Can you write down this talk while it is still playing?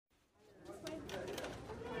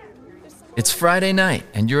It's Friday night,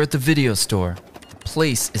 and you're at the video store. The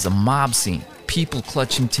place is a mob scene. People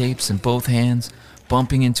clutching tapes in both hands,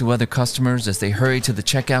 bumping into other customers as they hurry to the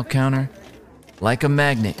checkout counter. Like a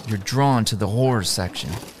magnet, you're drawn to the horror section.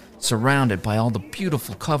 Surrounded by all the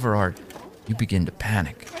beautiful cover art, you begin to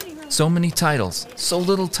panic. So many titles, so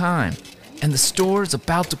little time, and the store is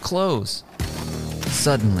about to close.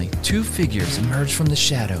 Suddenly, two figures emerge from the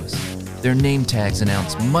shadows. Their name tags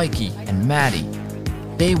announce Mikey and Maddie.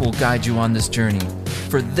 They will guide you on this journey,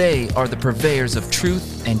 for they are the purveyors of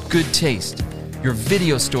truth and good taste, your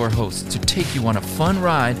video store hosts to take you on a fun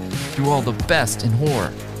ride through all the best in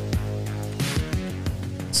horror.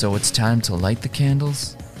 So it's time to light the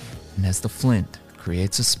candles, and as the flint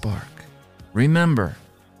creates a spark, remember,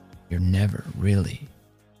 you're never really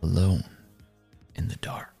alone in the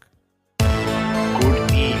dark.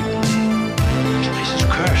 Good evening. This place is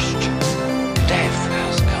cursed. Death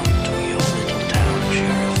has come to your little town,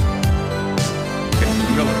 Sheriff.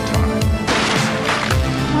 It's Miller time.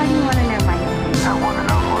 Why do you want to know my name? I want to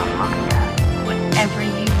know who I'm looking at. Whatever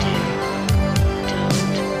you do, don't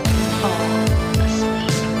fall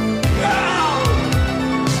asleep.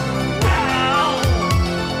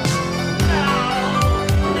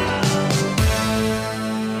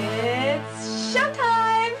 It's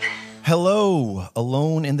showtime! Hello,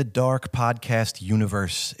 Alone in the Dark podcast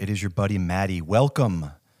universe. It is your buddy Maddie.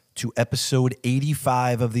 Welcome to episode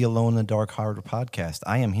 85 of the Alone in the Dark horror podcast.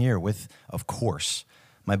 I am here with, of course,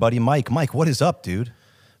 my buddy Mike. Mike, what is up, dude?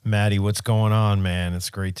 Maddie, what's going on, man? It's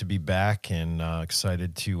great to be back and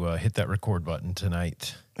excited to hit that record button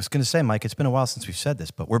tonight. I was going to say, Mike, it's been a while since we've said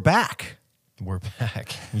this, but we're back. We're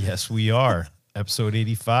back. Yes, we are. Episode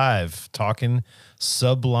 85, talking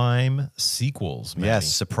Sublime Sequels, Maddie.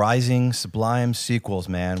 Yes, surprising Sublime Sequels,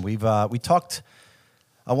 man. We talked,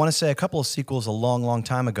 I want to say, a couple of sequels a long, long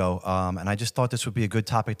time ago, and I just thought this would be a good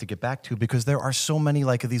topic to get back to because there are so many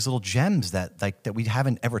like these little gems that we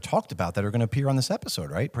haven't ever talked about that are going to appear on this episode,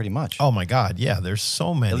 right? Pretty much. Oh my God, yeah, there's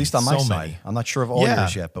so many. At least on my so side. many. I'm not sure of all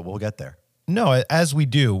yours yet, but we'll get there. No, as we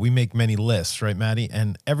do, we make many lists, right, Maddie?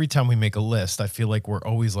 And every time we make a list, I feel like we're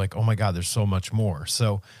always like, oh my God, there's so much more.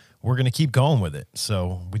 So we're going to keep going with it.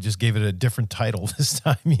 So we just gave it a different title this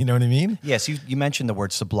time. You know what I mean? Yes, you mentioned the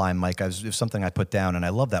word sublime, Mike. It was something I put down, and I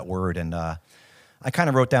love that word. And I kind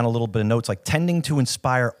of wrote down a little bit of notes like tending to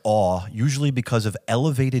inspire awe, usually because of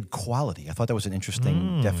elevated quality. I thought that was an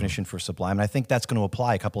interesting definition for sublime. And I think that's going to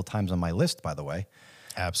apply a couple of times on my list, by the way.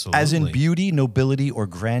 Absolutely. As in beauty, nobility, or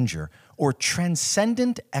grandeur, or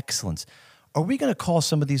transcendent excellence. Are we going to call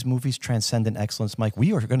some of these movies transcendent excellence, Mike?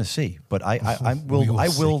 We are going to see, but I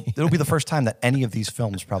will. It'll be the first time that any of these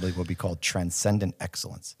films probably will be called transcendent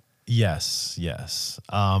excellence. Yes.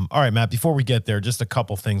 All right, Matt, before we get there, just a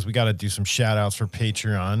couple things. We got to do some shout outs for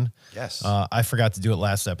Patreon. Yes. I forgot to do it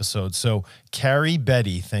last episode. So Carrie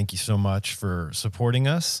Betty, thank you so much for supporting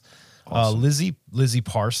us. Awesome. Lizzie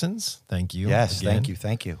Parsons, thank you. Yes, again.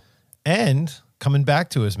 thank you. And coming back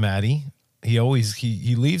to us, Maddie. He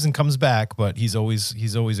leaves and comes back, but he's always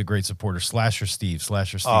a great supporter. Slasher Steve,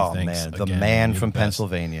 Oh thanks. man, the again. man You're from the best.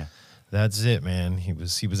 Pennsylvania. That's it, man. He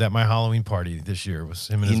was at my Halloween party this year. It was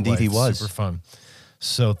him and his Indeed wife. he was. Super fun.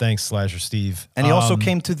 So thanks, Slasher Steve. And he also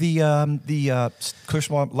came to the Chris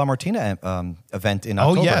LaMartina event in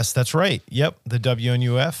October. Oh yes, that's right. Yep, the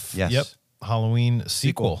WNUF. Yes. Yep. Halloween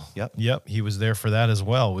sequel. Yep. He was there for that as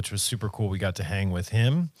well, which was super cool. We got to hang with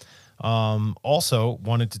him. Also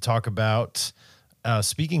wanted to talk about,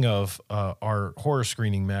 speaking of our horror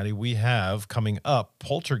screening, Maddie, we have coming up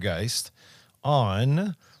Poltergeist on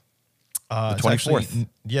the 24th.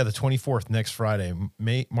 The 24th, next Friday,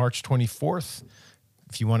 March 24th.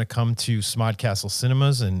 If you want to come to Smodcastle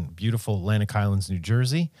Cinemas in beautiful Atlantic Highlands, New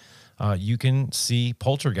Jersey, you can see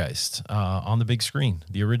Poltergeist on the big screen,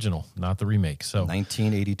 the original, not the remake. So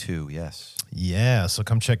 1982, yes. Yeah, so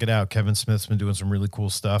come check it out. Kevin Smith's been doing some really cool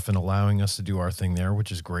stuff and allowing us to do our thing there,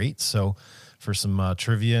 which is great. So for some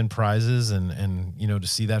trivia and prizes and to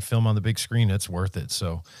see that film on the big screen, it's worth it.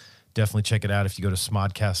 So definitely check it out. If you go to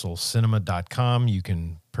smodcastlecinema.com, you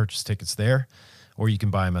can purchase tickets there, or you can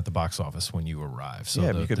buy them at the box office when you arrive. So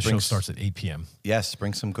the show starts at 8 p.m. Yes,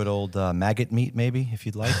 bring some good old maggot meat maybe, if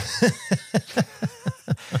you'd like.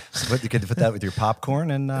 But you could put that with your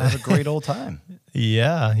popcorn and have a great old time.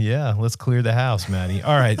 Yeah. Let's clear the house, Maddie.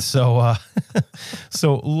 All right, so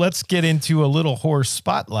so let's get into a little horror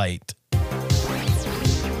spotlight.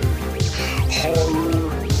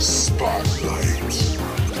 Horror Spotlight.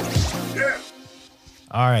 Yeah.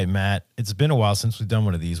 All right, Matt. It's been a while since we've done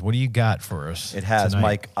one of these. What do you got for us? It has, tonight?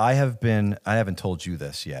 Mike. I haven't told you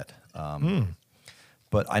this yet.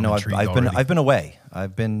 But I know intrigued I've already. been away.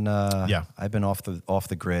 I've been Yeah. I've been off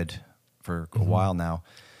the grid for a while now.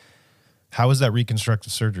 How was that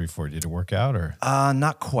reconstructive surgery for you? Did it work out or?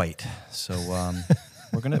 Not quite. So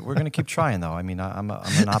we're gonna keep trying though. I mean, I'm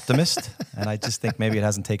an optimist, and I just think maybe it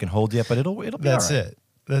hasn't taken hold yet, but it'll be That's all right. it.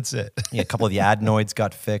 That's it. Yeah, a couple of the adenoids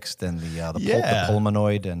got fixed, and the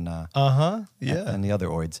pulmonoid, and and the other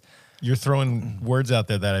oids. You're throwing words out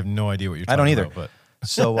there that I have no idea what you're talking I don't either. about. But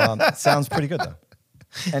So it sounds pretty good though.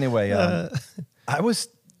 Anyway, I was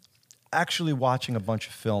actually watching a bunch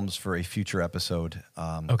of films for a future episode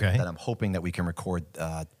Okay. that I'm hoping that we can record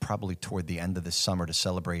probably toward the end of this summer to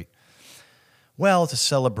celebrate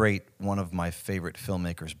one of my favorite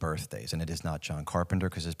filmmakers' birthdays. And it is not John Carpenter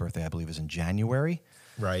because his birthday, I believe, is in January.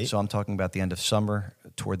 Right. So I'm talking about the end of summer,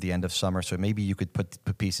 toward the end of summer. So maybe you could put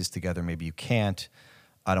pieces together. Maybe you can't.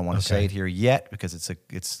 I don't want to say Okay. it here yet because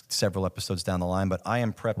it's several episodes down the line, but I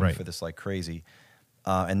am prepping Right. for this like crazy.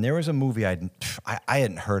 And there was a movie I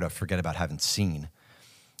hadn't heard of, forget about, haven't seen.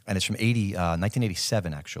 And it's from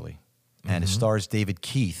 1987, actually. And it stars David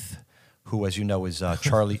Keith, who, as you know, is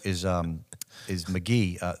Charlie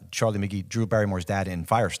McGee. Charlie McGee, Drew Barrymore's dad in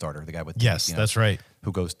Firestarter, the guy with yes, that's right.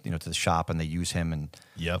 who goes to the shop and they use him. And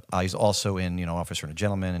Yep. he's also in Officer and a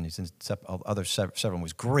Gentleman, and he's in several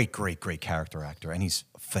movies. Great character actor, and he's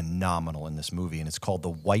phenomenal in this movie. And it's called The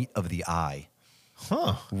White of the Eye.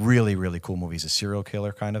 Huh. Really, really cool movie. He's a serial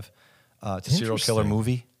killer, kind of. It's a serial killer Interesting.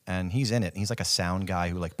 movie, and he's in it. And he's like a sound guy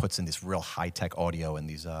who like puts in this real high tech audio in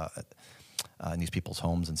these people's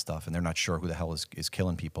homes and stuff, and they're not sure who the hell is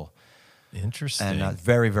killing people. Interesting. And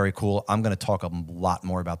very, very cool. I'm going to talk a lot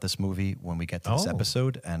more about this movie when we get to this Oh,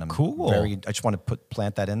 episode. And I'm cool. I just want to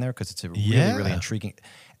plant that in there because it's a really, Yeah. really intriguing.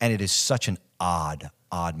 And it is such an odd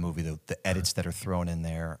movie. The edits that are thrown in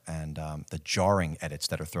there and the jarring edits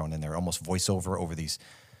that are thrown in there, almost voiceover over these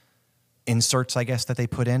inserts, I guess, that they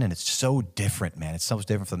put in. And it's so different, man. It's so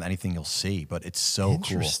different from anything you'll see, but it's so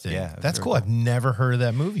Interesting. cool. Yeah, That's very cool. I've never heard of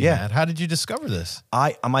that movie, Yeah. Matt. How did you discover this?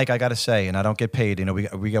 Mike, I got to say, and I don't get paid.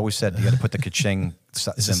 We always said you got to put the ka-ching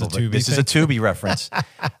symbol. this a but Tubi this is a thing? Tubi reference.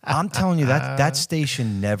 I'm telling you that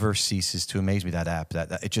station never ceases to amaze me. That app,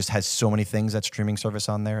 that it just has so many things, that streaming service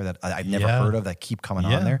on there that I've never Yeah. heard of that keep coming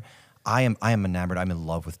Yeah. on there. I am enamored. I'm in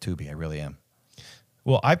love with Tubi. I really am.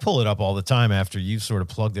 Well, I pull it up all the time after you've sort of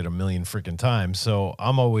plugged it a million freaking times. So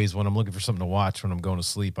I'm always, when I'm looking for something to watch when I'm going to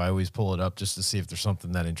sleep, I always pull it up just to see if there's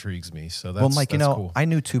something that intrigues me. So that's, Well, Mike, that's cool. I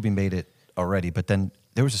knew Tubi made it already, but then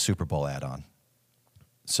there was a Super Bowl ad on.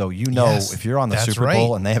 So Yes, if you're on the that's Super Bowl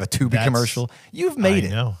right. and they have a Tubi That's- commercial, you've made I it.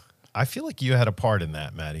 know. I feel like you had a part in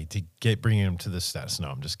that, Maddie, to bringing him to this status. No,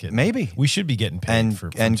 I'm just kidding. Maybe. We should be getting paid And for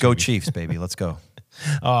go Tubi. Chiefs, baby. Let's go.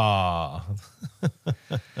 Aw,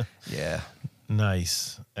 Yeah,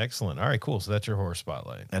 nice. Excellent. All right, cool. So that's your horror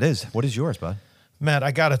spotlight. that is. What is yours, bud? Matt,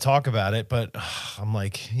 I got to talk about it, but I'm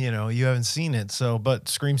like, you haven't seen it. So, but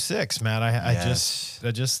Scream 6, Matt, I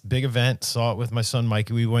just big event, saw it with my son,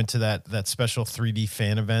 Mikey. We went to that special 3D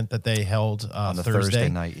fan event that they held On the Thursday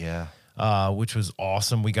night, yeah. which was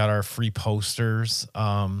awesome. We got our free posters.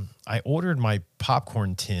 I ordered my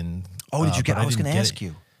popcorn tin. Oh, did you get? but I was didn't going to get ask it.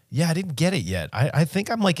 you. Yeah, I didn't get it yet. I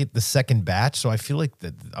think I'm like at the second batch, so I feel like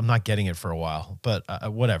that I'm not getting it for a while. But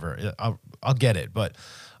whatever, I'll get it. But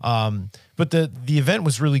the event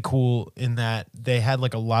was really cool in that they had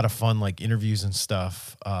like a lot of fun like interviews and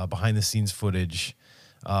stuff, behind the scenes footage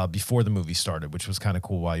before the movie started, which was kind of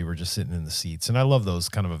cool while you were just sitting in the seats. And I love those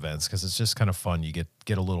kind of events because it's just kind of fun. You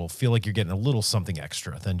get a little, feel like you're getting a little something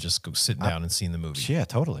extra than just go sitting down and seeing the movie. Yeah,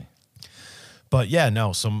 totally. But yeah,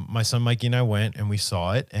 no. So my son Mikey and I went and we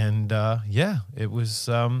saw it, and yeah, it was.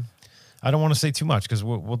 I don't want to say too much because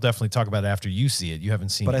we'll definitely talk about it after you see it. You haven't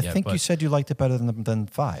seen But it I yet. think you said you liked it better than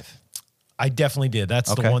 5. I definitely did.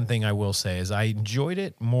 That's Okay. the one thing I will say is I enjoyed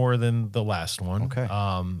it more than the last one. Okay.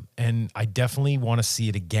 And I definitely want to see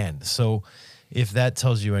it again. So if that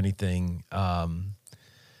tells you anything,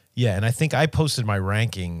 yeah. And I think I posted my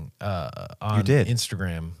ranking on You did.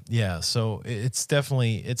 Instagram. Yeah. So it's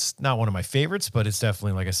not one of my favorites, but it's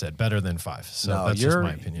definitely, like I said, better than 5. So No, that's just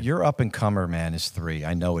my opinion. Your up and comer, man, is 3.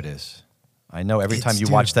 I know it is. I know every time It's- you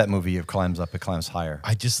dude. watch that movie, it climbs up, it climbs higher.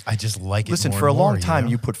 I just like it. Listen, more for a and long more, time,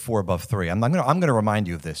 know? you put 4 above 3. I'm gonna remind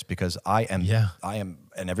you of this because I am,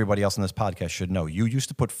 and everybody else on this podcast should know. You used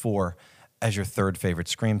to put 4 as your 3rd favorite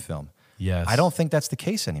Scream film. Yes. I don't think that's the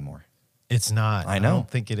case anymore. It's not. I know. I don't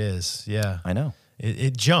think it is. Yeah. I know.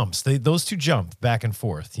 It jumps. Those two jump back and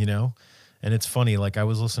forth, And it's funny, like I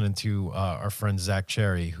was listening to our friend Zach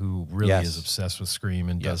Cherry, who really Yes. is obsessed with Scream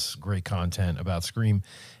and does great content about Scream.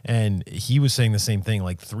 And he was saying the same thing,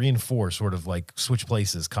 like 3 and 4 sort of like switch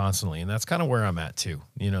places constantly. And that's kind of where I'm at too.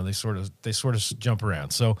 They sort of jump around.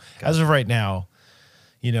 So as of right now,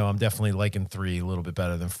 I'm definitely liking 3 a little bit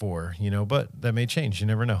better than 4, but that may change. You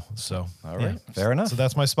never know. So, All right. Fair enough. So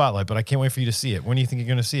that's my spotlight, but I can't wait for you to see it. When do you think you're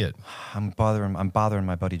going to see it? I'm bothering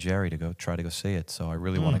my buddy Jerry to try to go see it. So I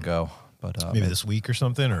really want to go. But Maybe this week or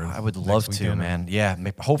something? Or I would next love to, weekend? man. Yeah,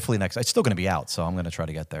 hopefully next. It's still going to be out, so I'm going to try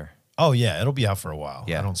to get there. Oh, yeah. It'll be out for a while.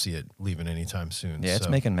 Yeah. I don't see it leaving anytime soon. Yeah, it's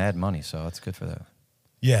so. making mad money, so it's good for that.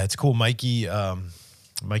 Yeah, it's cool. Mikey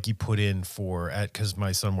put in because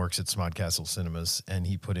my son works at Smodcastle Cinemas, and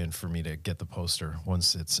he put in for me to get the poster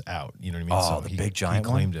once it's out. You know what I mean? Oh, the big giant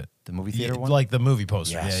he claimed one? it. The movie theater one? Like the movie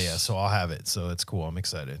poster. Yes. Yeah. So I'll have it. So it's cool. I'm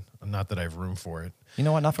excited. Not that I have room for it. You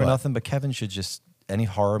know what? Not for nothing, but Kevin should just, any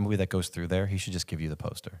horror movie that goes through there, he should just give you the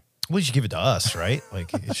poster. Well, you should give it to us, right?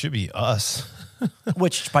 Like, it should be us.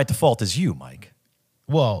 Which, by default, is you, Mike.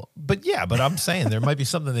 Well, but I'm saying there might be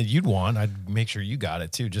something that you'd want. I'd make sure you got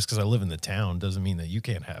it too. Just because I live in the town doesn't mean that you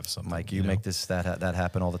can't have something. Mike, you make that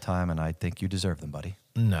happen all the time, and I think you deserve them, buddy.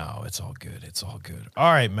 No, it's all good. It's all good.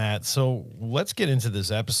 All right, Matt. So let's get into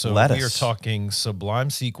this episode. We are talking Sublime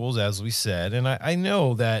Sequels, as we said. And I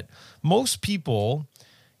know that most people,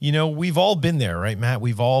 we've all been there, right, Matt?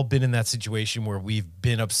 We've all been in that situation where we've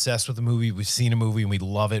been obsessed with a movie. We've seen a movie and we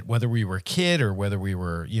love it, whether we were a kid or whether we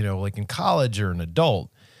were, like in college or an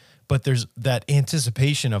adult. But there's that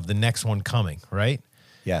anticipation of the next one coming, right?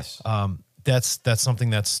 Yes. That's something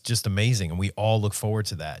that's just amazing, and we all look forward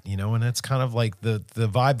to that, and it's kind of like the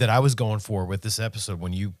vibe that I was going for with this episode.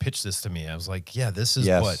 When you pitched this to me, I was like, yeah, this is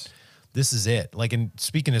it. Like, and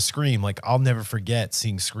speaking of Scream, like, I'll never forget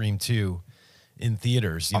seeing Scream 2 in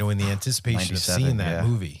theaters, in the anticipation of seeing that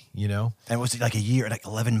movie, And it was like a year, like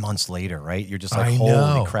 11 months later, right? You're just like,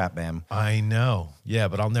 holy crap, man. I know. Yeah,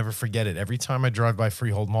 but I'll never forget it. Every time I drive by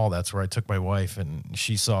Freehold Mall, that's where I took my wife, and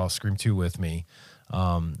she saw Scream 2 with me.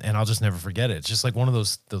 And I'll just never forget it. It's just like one of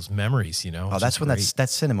those memories, Oh, that's when that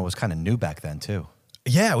cinema was kind of new back then too.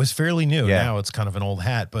 Yeah, it was fairly new. Yeah. Now it's kind of an old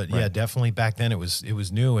hat, but yeah, definitely back then it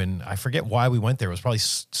was new. And I forget why we went there. It was probably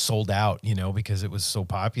sold out, because it was so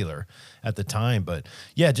popular at the time. But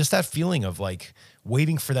yeah, just that feeling of like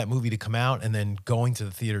waiting for that movie to come out and then going to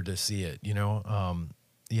the theater to see it.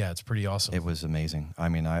 Yeah, it's pretty awesome. It was amazing. I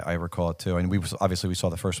mean, I recall it too. And we saw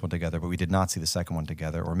the first one together, but we did not see the second one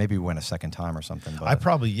together, or maybe we went a second time or something. But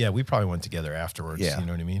we probably went together afterwards. Yeah. You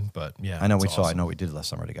know what I mean? But yeah, I know we awesome. saw. I know we did last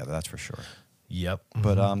summer together. That's for sure. Yep.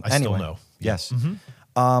 But I anyway, still know. Yes.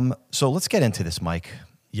 So let's get into this, Mike.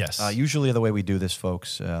 Yes. Usually the way we do this,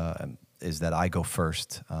 folks, is that I go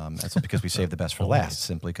first. That's because we save the best for last,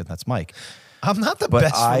 simply because that's Mike. I'm not the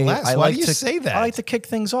best for last. Why do you say that? I like to kick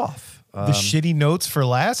things off. The shitty notes for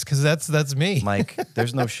last? Because that's me. Mike,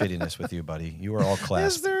 there's no shittiness with you, buddy. You are all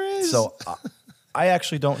class. Yes, there is. So I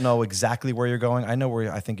actually don't know exactly where you're going. I know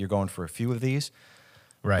where I think you're going for a few of these,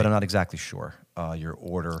 right? But I'm not exactly sure your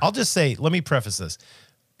order. I'll just say, let me preface this,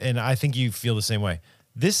 and I think you feel the same way.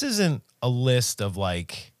 This isn't a list of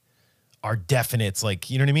like our definites,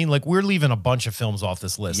 like, you know what I mean? Like, we're leaving a bunch of films off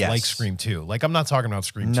this list, like Scream 2. Like, I'm not talking about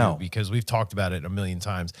Scream 2 because we've talked about it a million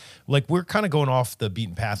times. Like, we're kind of going off the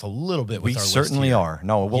beaten path a little bit with our list. We certainly are.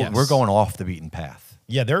 No, we're going off the beaten path.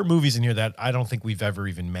 Yeah, there are movies in here that I don't think we've ever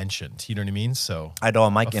even mentioned. You know what I mean? So I know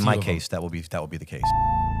in my case that will be the case.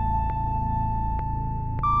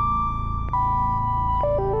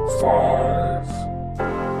 5,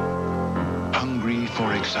 Hungry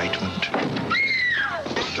for excitement.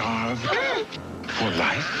 Starved for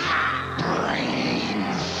life.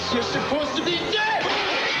 You're supposed to be dead!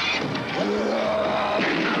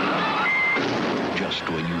 Just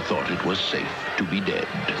when you thought it was safe to be dead.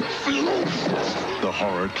 The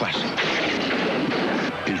horror classic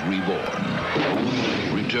is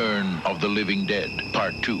reborn. Return of the Living Dead,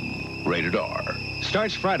 Part 2, rated R.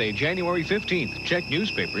 Starts Friday, January 15th. Check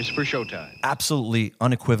newspapers for showtime. Absolutely,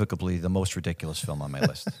 unequivocally, the most ridiculous film on my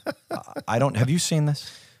list. Have you seen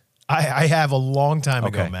this? I have a long time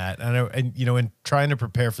ago, Okay. Matt. And in trying to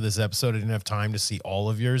prepare for this episode, I didn't have time to see all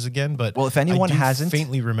of yours again. But Well, if anyone I do hasn't-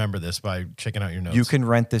 faintly remember this by checking out your notes. You can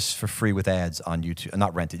rent this for free with ads on YouTube.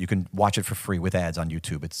 Not rent it. You can watch it for free with ads on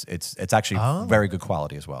YouTube. It's actually very good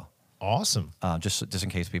quality as well. Awesome. Just in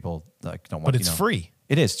case people don't want. But it's free.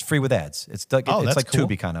 It is. It's free with ads. It's like Oh, it's that's like cool.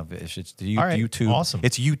 Tubi kind of. It's All right, YouTube. awesome.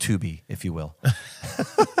 It's YouTubey, if you will.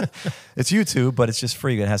 It's YouTube, but it's just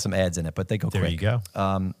free. It has some ads in it, but they go There quick. you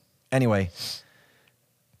go. Anyway,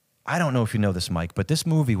 I don't know if you know this, Mike, but this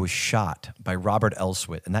movie was shot by Robert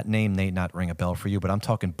Elswit, and that name may not ring a bell for you, but I'm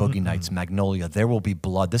talking Boogie Nights, Magnolia, There Will Be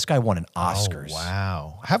Blood. This guy won an Oscars. Oh,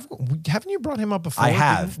 wow. Haven't you brought him up before? I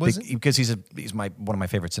have, Was it? because he's one of my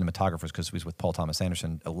favorite cinematographers because he was with Paul Thomas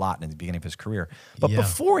Anderson a lot in the beginning of his career. But Yeah.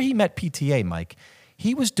 before he met PTA, Mike,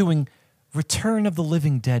 he was doing Return of the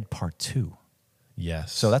Living Dead Part 2.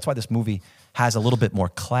 Yes. So that's why this movie has a little bit more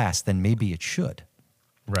class than maybe it should.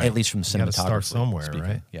 right. At least from You gotta cinematography. start somewhere, speaking.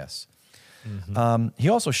 right? Yes. He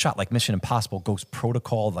also shot like Mission Impossible, Ghost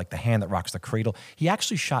Protocol, like The Hand That Rocks the Cradle. He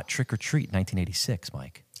actually shot Trick or Treat in 1986,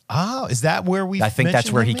 Mike. Oh, is that where we? I think that's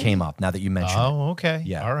mentioned where him, he maybe? came up, now that you mention it. Oh, okay.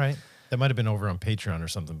 Yeah. All right. That might have been over on Patreon or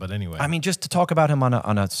something. But anyway. I mean, just to talk about him on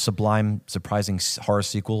a Sublime Surprising Horror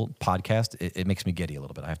Sequel podcast, it makes me giddy a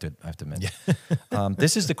little bit. I have to admit.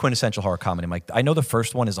 This is the quintessential horror comedy, Mike. I know the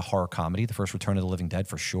first one is a horror comedy, the first Return of the Living Dead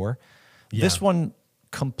for sure. Yeah. This one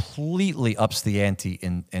completely ups the ante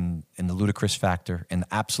in the ludicrous factor and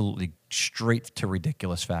absolutely straight to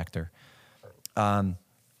ridiculous factor.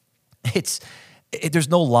 There's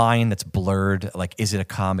no line that's blurred. Like, is it a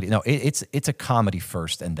comedy? No, it's a comedy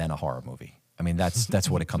first and then a horror movie. I mean, that's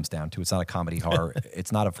what it comes down to. It's not a comedy horror.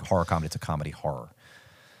 It's not a horror comedy. It's a comedy horror.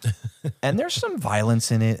 And there's some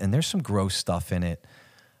violence in it, and there's some gross stuff in it.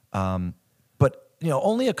 But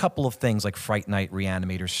only a couple of things like Fright Night,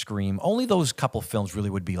 Reanimator, Scream. Only those couple films really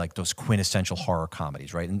would be like those quintessential horror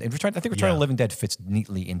comedies, right? And I think Return of the Living Dead fits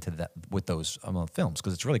neatly into that with those films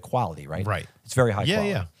because it's really quality, right? Right. It's very high quality.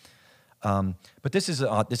 Yeah. But this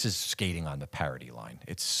is skating on the parody line.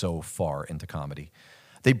 It's so far into comedy.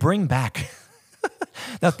 They bring back.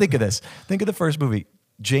 Now think of this. Think of the first movie.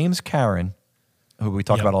 James Karen, who we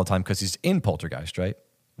talk about all the time because he's in Poltergeist, right?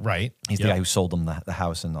 Right. He's the guy who sold them the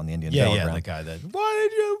house on the Indian Yeah, Battleground. the guy that. Why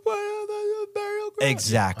did you put the burial ground?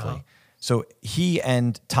 Exactly. So he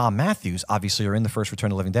and Tom Matthews obviously are in the first Return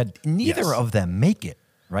of the Living Dead. Neither Yes. of them make it,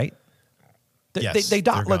 right? Yes, they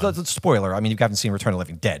die. they're gone. Spoiler. I mean, you haven't seen Return of the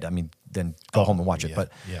Living Dead. I mean, then go home and watch it. yeah,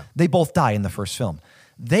 But yeah. they both die in the first film.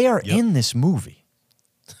 They are in this movie.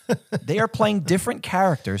 They are playing different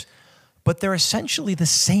characters, but they're essentially the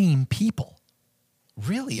same people.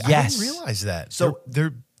 Really? Yes. I didn't realize that. So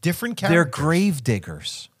they're different They're characters. grave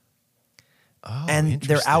diggers. Oh, And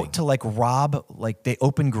they're out interesting. to like rob, like they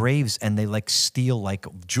open graves and they like steal like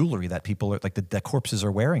jewelry that people are like the corpses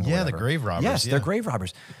are wearing. or Yeah, the whatever. grave robbers, Yes, yeah. they're grave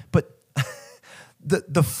robbers. But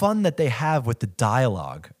the fun that they have with the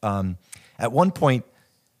dialogue. At one point,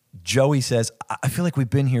 Joey says, "I feel like we've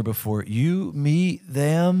been here before. You, me,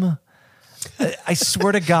 them." I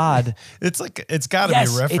swear to God, It's like it's got to be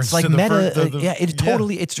a reference it's like to the meta. first, Yeah, it's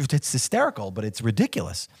totally it's hysterical, but it's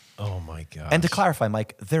ridiculous. Oh my god! And to clarify,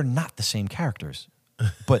 Mike, they're not the same characters,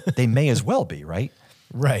 but they may as well be, right?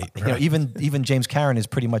 right, You know, even James Karen is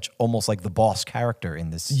pretty much almost like the boss character in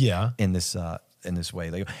this. Yeah. In this way,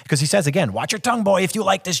 because he says again, "Watch your tongue, boy. If you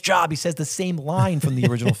like this job," he says the same line from the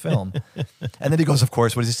original film, and then he goes, "Of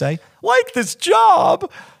course." What does he say? Like this job.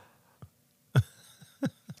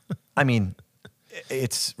 I mean,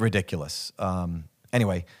 it's ridiculous.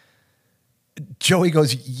 Anyway, Joey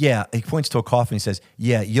goes, "Yeah." He points to a coffin. He says,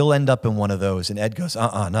 "Yeah, you'll end up in one of those." And Ed goes,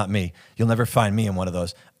 not me. You'll never find me in one of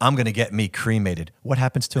those. I'm going to get me cremated." What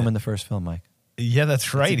happens to him in the first film, Mike? Yeah,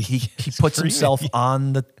 that's right. He He's puts cremated. himself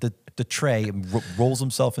on the tray and rolls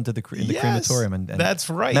himself into the Yes, crematorium. And that's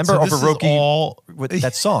right. Remember So this over is Roki all- with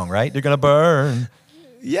that song, right? You're going to burn.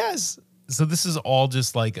 Yes. So this is all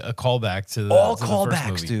just like a callback to the All to the first callbacks,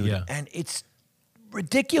 movie. dude. Yeah. And it's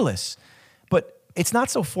ridiculous. But it's not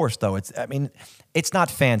so forced, though. It's not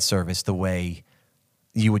fan service the way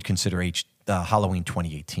you would consider Halloween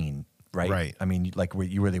 2018, right? Right. I mean, like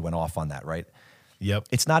you really went off on that, right? Yep.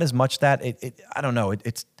 It's not as much that I don't know.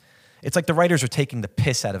 It's like the writers are taking the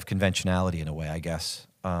piss out of conventionality in a way, I guess.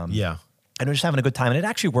 Yeah. And we're just having a good time. And it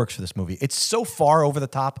actually works for this movie. It's so far over the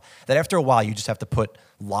top that after a while, you just have to put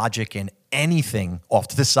logic and anything off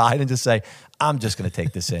to the side and just say, I'm just going to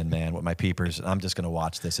take this in, man, with my peepers. And I'm just going to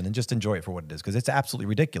watch this and then just enjoy it for what it is because it's absolutely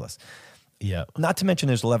ridiculous. Yeah. Not to mention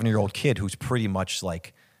there's an 11-year-old kid who's pretty much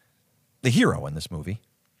like the hero in this movie.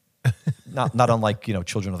 not unlike,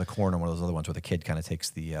 Children of the Corn or one of those other ones where the kid kind of takes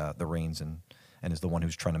the reins and is the one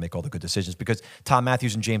who's trying to make all the good decisions because Tom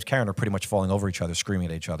Matthews and James Karen are pretty much falling over each other, screaming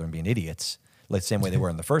at each other and being idiots, like the same way they were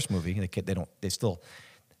in the first movie. They still,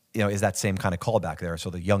 is that same kind of callback there. So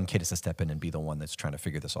the young kid has to step in and be the one that's trying to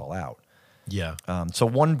figure this all out. Yeah. So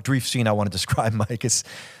one brief scene I want to describe, Mike, is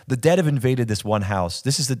the dead have invaded this one house.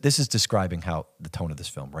 This is describing how the tone of this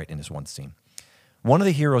film, right, in this one scene. One of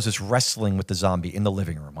the heroes is wrestling with the zombie in the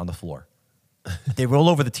living room on the floor. They roll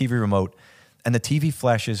over the TV remote, and the TV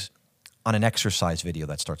flashes on an exercise video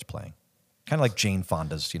that starts playing. Kind of like Jane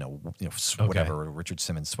Fonda's, whatever, or Richard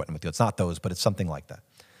Simmons sweating with you. It's not those, but it's something like that.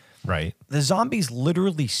 Right. The zombies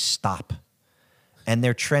literally stop, and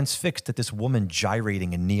they're transfixed at this woman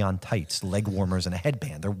gyrating in neon tights, leg warmers, and a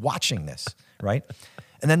headband. They're watching this, right?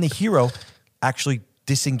 And then the hero actually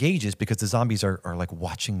disengages because the zombies are like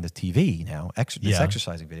watching the TV now, this Yeah.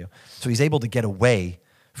 exercising video. So he's able to get away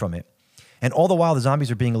from it. And all the while, the zombies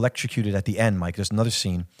are being electrocuted at the end, Mike. There's another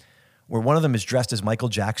scene where one of them is dressed as Michael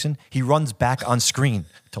Jackson. He runs back on screen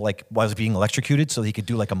to like while he's being electrocuted so he could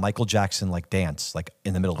do like a Michael Jackson like dance like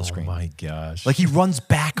in the middle of the screen. Oh my gosh. Like he runs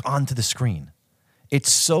back onto the screen.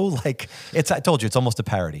 It's so like, I told you, it's almost a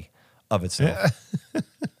parody of itself.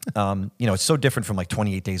 It's so different from like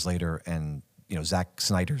 28 Days Later and, Zack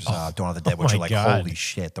Snyder's Dawn of the Dead, which my are like, God. holy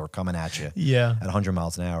shit, they're coming at you Yeah. at 100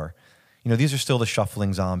 miles an hour. These are still the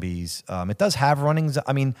shuffling zombies. It does have running.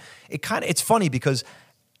 It's funny because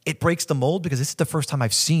it breaks the mold because this is the first time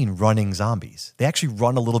I've seen running zombies. They actually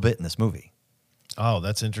run a little bit in this movie. Oh,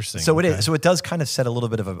 that's interesting. So it is. So it does kind of set a little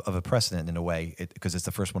bit of a precedent in a way because it's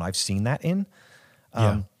the first one I've seen that in.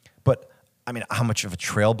 But how much of a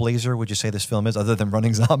trailblazer would you say this film is other than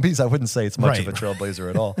running zombies? I wouldn't say it's much of a trailblazer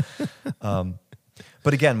at all.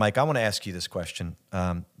 But again, Mike, I want to ask you this question.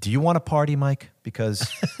 Do you want to party, Mike? Because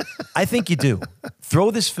I think you do. Throw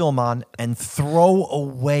this film on and throw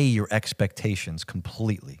away your expectations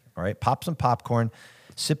completely. All right? Pop some popcorn,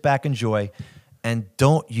 sit back, enjoy, and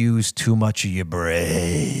don't use too much of your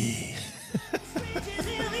brain.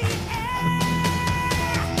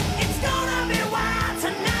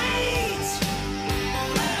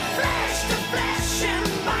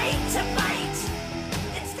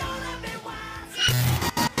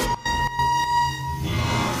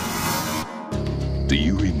 Do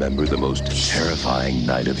you remember the most terrifying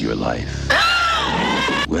night of your life?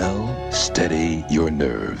 Well, steady your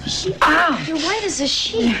nerves Ow! You're white as a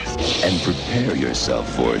sheet. and prepare yourself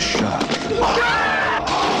for a shock.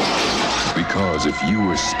 Because if you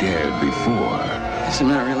were scared before, Guess I'm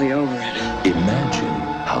not really over it. imagine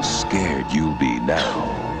how scared you'll be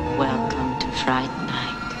now. Welcome to Fright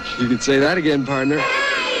Night. You could say that again, partner.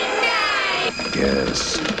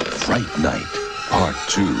 Yes, Fright Night, Part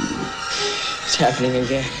 2. It's happening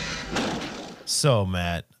again. So,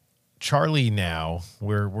 Matt, Charlie now,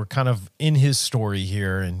 we're kind of in his story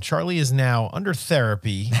here, and Charlie is now under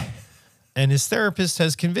therapy, and his therapist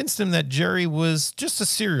has convinced him that Jerry was just a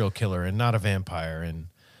serial killer and not a vampire. And,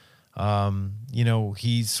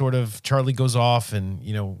 Charlie goes off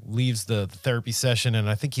and, leaves the therapy session, and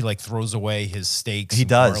I think he like throws away his steaks He and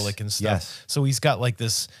does, garlic and stuff. yes. So he's got like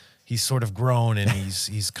this, he's sort of grown and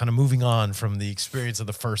he's kind of moving on from the experience of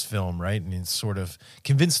the first film, right? And he's sort of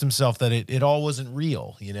convinced himself that it all wasn't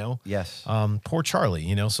real, Yes. Poor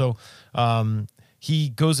Charlie, So he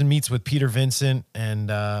goes and meets with Peter Vincent, and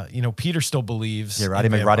Peter still believes. Yeah, Roddy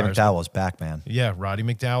in vampires. McDowell is back, man. Yeah, Roddy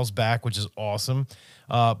McDowell's back, which is awesome.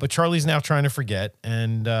 But Charlie's now trying to forget,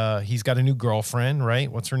 and he's got a new girlfriend, right?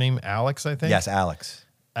 What's her name? Alex, I think. Yes, Alex.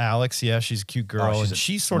 Ale's, yeah, she's a cute girl, and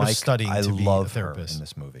she's sort of Mike, studying I to be a love her therapist in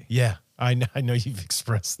this movie. Yeah, I know you've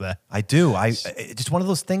expressed that. I do. It's just one of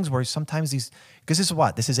those things where sometimes because this is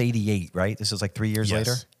what? This is 88, right? This is like 3 years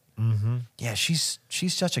later. Mm-hmm. Yeah, she's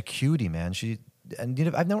such a cutie, man.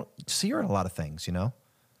 I don't see her in a lot of things,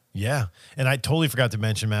 Yeah. And I totally forgot to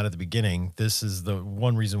mention, Matt, at the beginning, this is the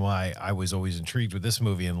one reason why I was always intrigued with this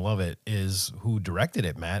movie and love it is who directed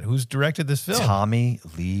it, Matt. Who's directed this film? Tommy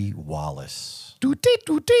Lee Wallace.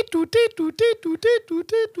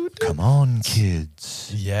 Come on,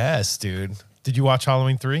 kids. Yes, dude. Did you watch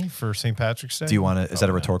Halloween 3 for St. Patrick's Day? Do you want to? Is that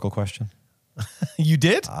a rhetorical question? You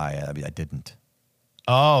did? I didn't.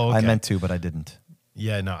 Oh, okay. I meant to, but I didn't.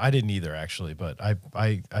 Yeah, no, I didn't either, actually. But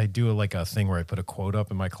I do like a thing where I put a quote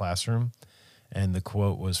up in my classroom, and the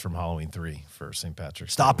quote was from Halloween 3 for St.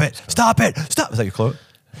 Patrick's Day. Stop it! Stop it! Stop! Is that your quote?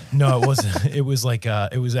 No, it wasn't. It was like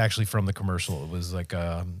it was actually from the commercial. It was like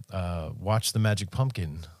watch the Magic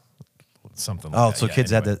Pumpkin, something like that. Oh, so Yeah,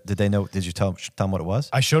 kids anyway. did they know? Did you tell them what it was?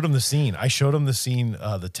 I showed them the scene.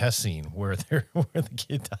 The test scene where where the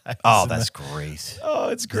kid dies. Oh, And that's great. Oh,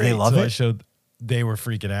 it's Did great. they love it? They were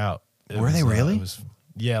freaking out. Were they really?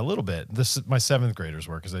 Yeah, a little bit. This is my 7th graders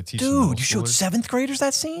were because I teach. Dude, you showed 7th graders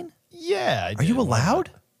that scene? Yeah. I Are you did.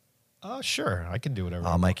 allowed? Sure. I can do whatever.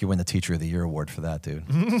 Oh, Mike, you win the Teacher of the Year award for that, dude.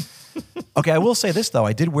 Okay, I will say this, though.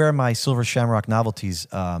 I did wear my Silver Shamrock Novelties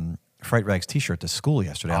Fright Rags t-shirt to school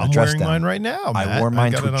yesterday. I'm dress wearing down. mine right now, I Matt. wore I've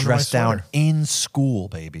mine got it to under my dress down sweater. in school,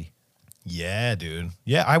 baby. Yeah, dude.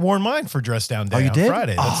 Yeah, I wore mine for dress down day Oh, you on did?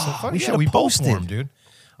 Friday. That's so Oh, funny. we Yeah, should've we both posted. wore 'em, dude.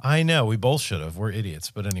 I know. We both should have. We're idiots.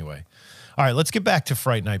 But anyway. All right, let's get back to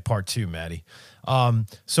Fright Night Part 2, Maddie.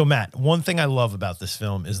 So, Matt, one thing I love about this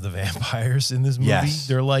film is the vampires in this movie. Yes.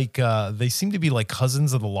 They're like, they seem to be like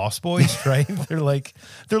cousins of the Lost Boys, right? they're like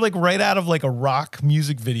right out of like a rock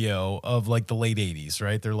music video of like the late 80s,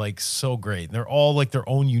 right? They're like so great. And they're all like their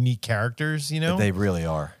own unique characters, They really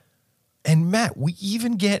are. And Matt, we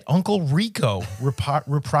even get Uncle Rico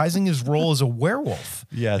reprising his role as a werewolf.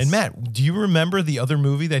 Yes. And Matt, do you remember the other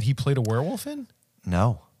movie that he played a werewolf in?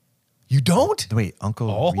 No. You don't? Wait,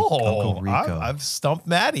 Uncle Rico. I've stumped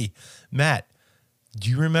Maddie. Matt, do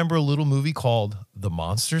you remember a little movie called The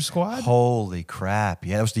Monster Squad? Holy crap.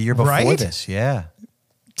 Yeah, that was the year before Right? this. Yeah.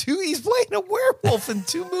 He's playing a werewolf in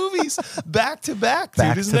 2 movies back to back, dude.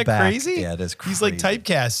 Back Isn't to that back. crazy? Yeah, it is He's like crazy.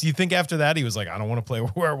 typecast. You think after that he was like, I don't want to play a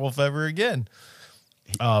werewolf ever again.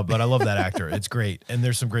 But I love that actor. It's great. And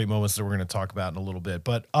there's some great moments that we're going to talk about in a little bit.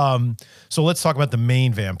 But so let's talk about the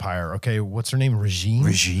main vampire. Okay, what's her name? Regine?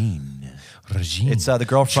 Regine. Regine. It's the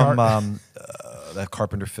girl from the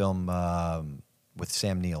Carpenter film with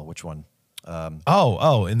Sam Neill. Which one? in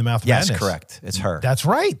The Mouth of Yes, Madness. correct. It's her. That's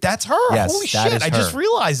right. That's her. Yes, Holy that shit. is I just her.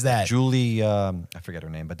 realized that. Julie, I forget her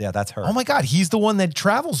name, but yeah, that's her. Oh my God. He's the one that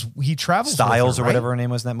travels. He travels Styles with her, or right? whatever her name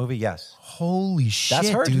was in that movie. Yes. Holy shit,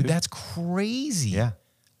 her, dude. dude. That's crazy. Yeah.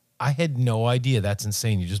 I had no idea. That's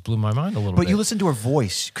insane. You just blew my mind a little bit. But you listen to her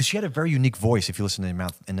voice because she had a very unique voice. If you listen to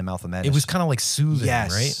in the Mouth of Madness, It was kind of like soothing,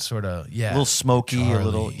 Yes. right? Sort of, yeah. a little smoky, Charlie. a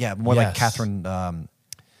little, more like Yes. Catherine.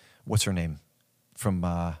 What's her name from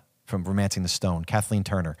Romancing the Stone? Kathleen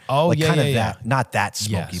Turner. Oh, like yeah, kind of yeah, that. Not that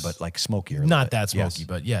smoky, Yes. but like smokier. a Not little that bit. smoky, Yes.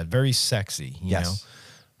 but yeah, very sexy. You Yes. know?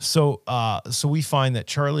 So we find that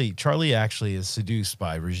Charlie actually is seduced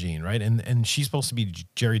by Regine, right? And she's supposed to be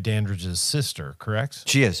Jerry Dandridge's sister, correct?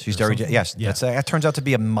 She is. She's Or very. something? Yes. Yeah. That turns out to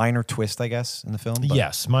be a minor twist, I guess, in the film. But.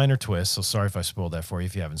 Yes, minor twist. So sorry if I spoiled that for you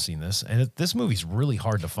if you haven't seen this. And this movie's really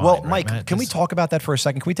hard to find. Well, right, Mike, Matt? can we talk about that for a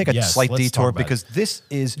second? Can we take a Yes, slight let's detour talk about because it. this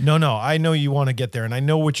is No, I know you want to get there, and I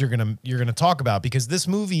know what you're gonna talk about because this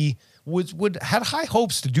movie had high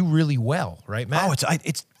hopes to do really well, right, Matt?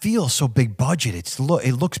 it feels so big budget.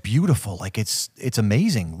 It looks beautiful. Like it's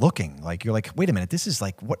amazing looking. Like you're like, wait a minute, this is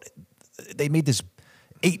like what they made this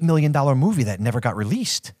 $8 million movie that never got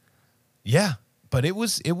released. Yeah, but it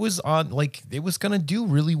was on like it was gonna do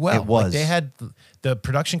really well. It was. Like they had the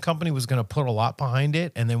production company was gonna put a lot behind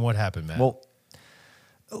it, and then what happened, Matt? Well,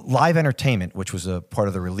 Live Entertainment, which was a part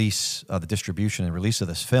of the release, the distribution and release of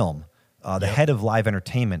this film, the head of Live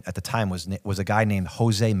Entertainment at the time was a guy named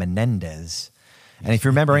Jose Menendez. And if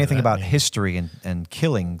you remember anything about history and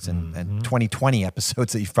killings and 2020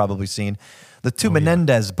 episodes that you've probably seen, the two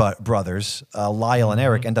Menendez brothers, Lyle and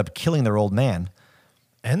Eric, end up killing their old man.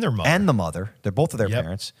 And their mother. And the mother. They're both of their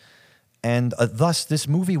parents. And thus, this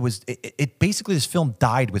movie was, it basically, this film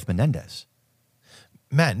died with Menendez.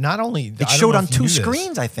 Matt, not only It showed on 2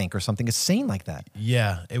 screens, I think, or something insane like that.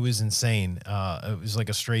 Yeah, it was insane. It was like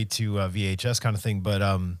a straight to VHS kind of thing.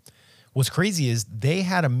 But what's crazy is they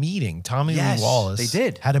had a meeting. Tommy Lee Wallace they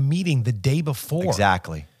did. had a meeting the day before.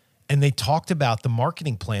 Exactly. And they talked about the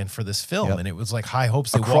marketing plan for this film. Yep. And it was like high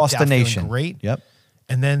hopes. They Across walked the out feeling nation. great. Yep.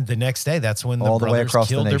 And then the next day, that's when All the the way brothers across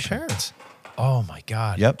the killed their nation. parents. Oh, my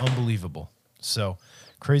God. Yep. Unbelievable. So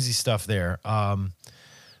crazy stuff there.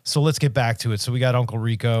 So let's get back to it. So we got Uncle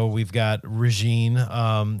Rico. We've got Regine.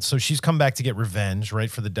 So she's come back to get revenge, right,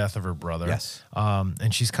 for the death of her brother. Yes.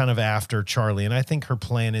 And she's kind of after Charlie. And I think her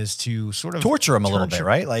plan is to sort of Torture him a little bit,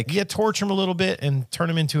 right? Like, yeah, torture him a little bit and turn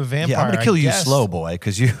him into a vampire. yeah, I'm going to kill I you guess. slow, boy,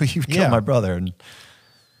 because you killed my brother. And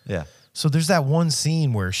yeah. So there's that one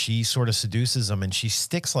scene where she sort of seduces him and she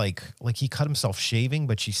sticks like he cut himself shaving,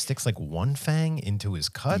 but she sticks like one fang into his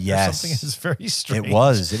cut or something. It's very strange. It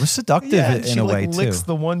was seductive and in she a like way, licks too.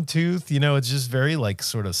 the one tooth, it's just very like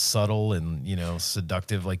sort of subtle and,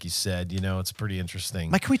 seductive, like you said, it's pretty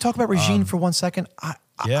interesting. Mike, can we talk about Regine for 1 second?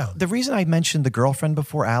 The reason I mentioned the girlfriend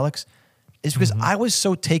before, Alex, is because I was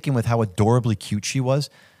so taken with how adorably cute she was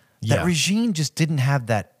that Regine just didn't have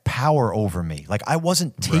that power over me. Like, I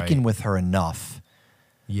wasn't taken with her enough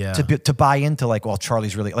to buy into, like, well,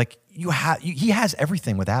 Charlie's really, like, he has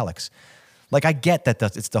everything with Alex. Like, I get that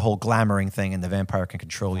it's the whole glamoring thing and the vampire can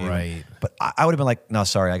control you. Right. But I would have been like, no,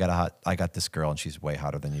 sorry, I got this girl and she's way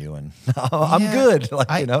hotter than you and I'm good.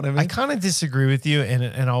 Like, you know what I mean? I kind of disagree with you,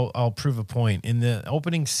 and I'll prove a point. In the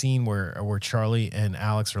opening scene where Charlie and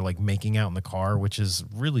Alex are like making out in the car, which is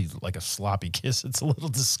really like a sloppy kiss. It's a little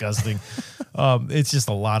disgusting. It's just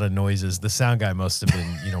a lot of noises. The sound guy must have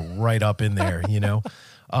been, right up in there,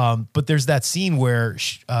 But there's that scene where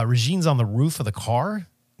Regine's on the roof of the car,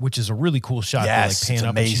 which is a really cool shot. Yes, They like pan it's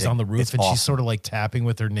up and she's amazing. on the roof It's and awesome. she's sort of like tapping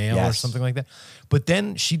with her nail or Yes. something like that. But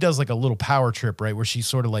then she does like a little power trip, right? Where she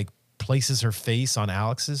sort of like places her face on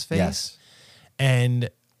Alex's face. Yes. And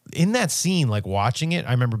in that scene, like watching it,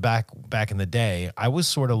 I remember back in the day, I was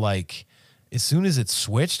sort of like, as soon as it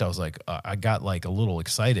switched, I was like, I got like a little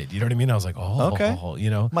excited. You know what I mean? I was like, Okay.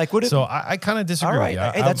 Mike, so I kind of disagree All right.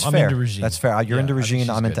 with you. Hey, that's I'm fair. into Regine. That's fair. You're Yeah, into I think Regine. she's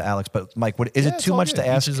I'm into good. Alex. But Mike, is Yeah, it it's too all much good. to Each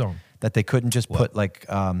ask his own. that they couldn't just put like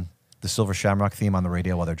the Silver Shamrock theme on the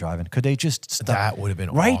radio while they're driving? Could they just stop? That would have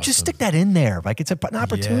been right. awesome. Just stick that in there. Like it's an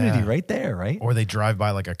opportunity Yeah. right there, right? Or they drive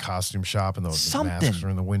by like a costume shop and those Something. masks are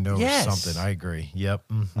in the window Yes. or something. I agree. Yep.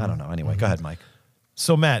 I don't know. Anyway, go ahead, Mike.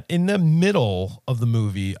 So, Matt, in the middle of the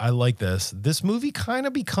movie, I like this. This movie kind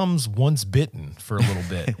of becomes Once Bitten for a little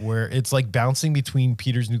bit, where it's like bouncing between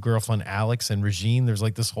Peter's new girlfriend, Alex, and Regine. There's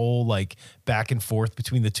like this whole like back and forth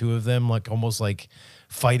between the two of them, like almost like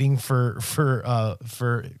fighting for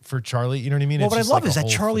Charlie. You know what I mean? Well, It's what I just love like is a that whole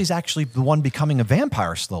Charlie's actually the one becoming a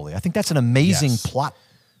vampire slowly. I think that's an amazing Yes. plot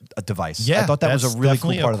device. Yeah, I thought that was that's a really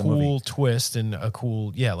definitely cool part of the movie. cool twist and a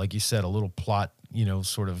cool, yeah, like you said, a little plot,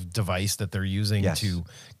 sort of device that they're using Yes. to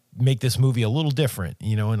make this movie a little different,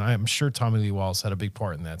 and I'm sure Tommy Lee Wallace had a big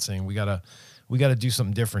part in that, saying we gotta do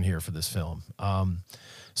something different here for this film.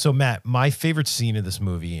 So Matt, my favorite scene of this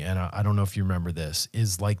movie, and I don't know if you remember this,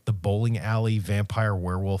 is like the bowling alley vampire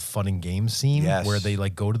werewolf fun and game scene Yes. where they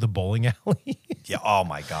like go to the bowling alley. Yeah. Oh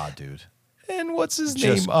my God, dude. And what's his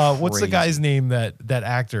Just name? What's the crazy. guy's name? That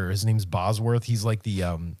actor. His name's Bosworth. He's like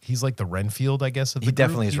the Renfield, I guess. Of the He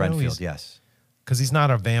definitely group, is Renfield. Yes. Because he's not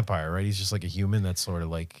a vampire, right? He's just like a human that's sort of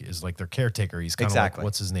like is like their caretaker. He's kind of Exactly. like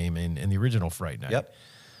what's his name in the original Fright Night. Yep.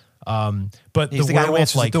 But He's the guy who werewolf,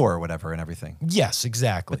 answers like, the door or whatever and everything. Yes,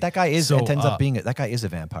 exactly. But that guy is. So, it ends up being that guy is a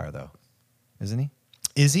vampire though, isn't he?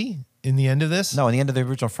 Is he in the end of this? No, in the end of the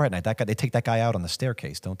original Fright Night, that guy they take that guy out on the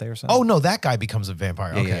staircase, don't they, or something? Oh no, that guy becomes a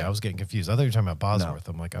vampire. Yeah, Okay, yeah. I was getting confused. I thought you were talking about Bosworth.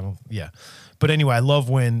 I'm like, I don't. Yeah, but anyway, I love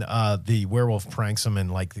when the werewolf pranks him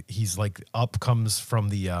and like he's like up comes from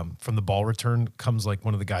the ball return comes like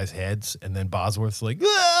one of the guy's heads, and then Bosworth's like,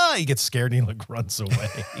 ah! He gets scared and he like runs away.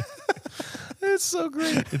 It's so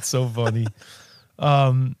great. It's so funny.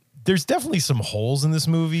 There's definitely some holes in this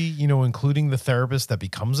movie, including the therapist that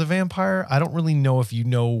becomes a vampire. I don't really know if you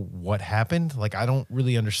know what happened. Like, I don't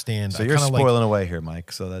really understand. So I you're kinda, spoiling away here,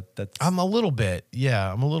 Mike. So that's I'm a little bit.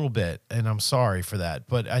 Yeah, I'm a little bit. And I'm sorry for that.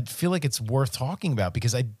 But I feel like it's worth talking about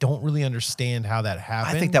because I don't really understand how that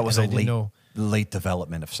happened. I think that was and a I didn't know. late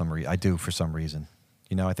development of some reason. I do for some reason.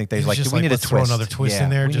 I think they It was like just we need a let's throw twist. another twist Yeah, in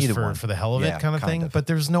there we just needed one. for the hell of Yeah, it kind of thing. of. But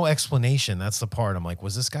there's no explanation. That's the part. I'm like,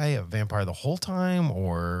 was this guy a vampire the whole time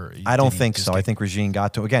or I don't did he think just so. I get- think Regine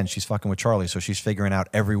got to again. She's fucking with Charlie, so she's figuring out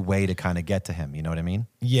every way to kind of get to him. You know what I mean?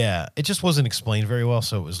 Yeah, it just wasn't explained very well,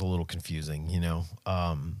 so it was a little confusing,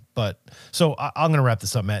 But so I'm going to wrap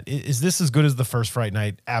this up, Matt. Is this as good as the first Fright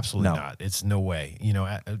Night? Absolutely No. not. It's no way.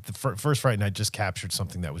 The first Fright Night just captured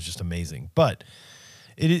something that was just amazing. But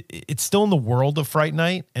it's still in the world of Fright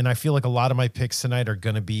Night, and I feel like a lot of my picks tonight are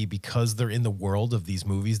going to be because they're in the world of these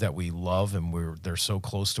movies that we love and they're so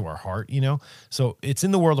close to our heart, So it's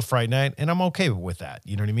in the world of Fright Night, and I'm okay with that.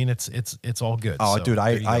 You know what I mean? It's all good. Oh, So dude,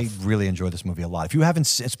 there you I go. really enjoy this movie a lot. If you haven't,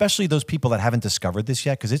 especially those people that haven't discovered this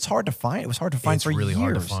yet, because it's hard to find. It was hard to find It's for really years.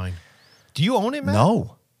 hard to find. Do you own it, Matt?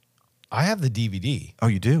 No. I have the DVD. Oh,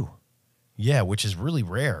 you do. Yeah, which is really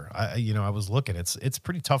rare. I was looking. It's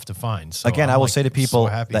pretty tough to find. So Again, I'm I will like say to people so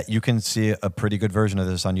happy. that you can see a pretty good version of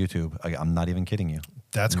this on YouTube. I'm not even kidding you.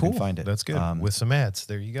 That's You cool. can find it. That's good. With some ads.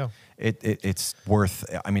 There you go. It's worth.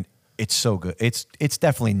 I mean, it's so good. It's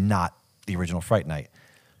definitely not the original Fright Night,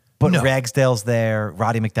 but No. Ragsdale's there.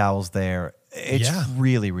 Roddy McDowell's there. It's Yeah.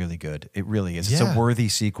 really, really good. It really is. It's Yeah. a worthy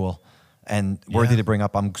sequel and worthy Yeah. to bring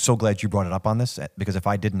up. I'm so glad you brought it up on this because if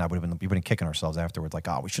I didn't, we would have been kicking ourselves afterwards. Like,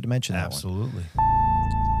 we should have mentioned that one. Absolutely.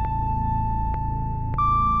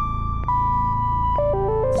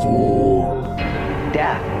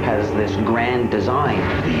 Death has this grand design.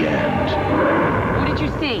 The end What did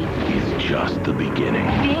you see? is just the beginning.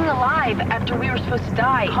 Being alive after we were supposed to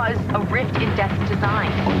die caused a rift in death's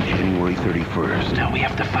design. On January 31st, Now we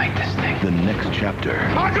have to fight this thing. the next chapter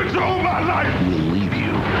I control my life! will leave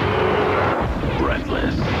you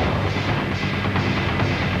breathless.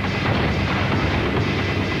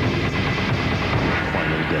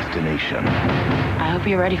 Final Destination. I hope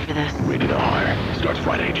you're ready for this. Rated R. Starts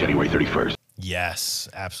Friday, January 31st. Yes,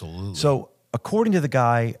 absolutely. So, according to the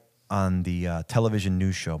guy on the television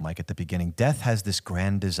news show, Mike, at the beginning, Death has this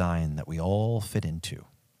grand design that we all fit into.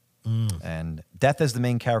 And Death as the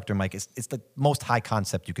main character, Mike, it's the most high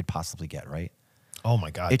concept you could possibly get, right? oh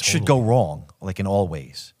my God. It should go wrong, like in all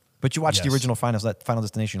ways. But you watch the Yes. original Final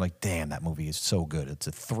Destination, you're like, damn, that movie is so good. It's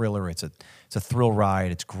a thriller. It's a thrill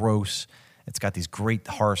ride. It's gross. It's got these great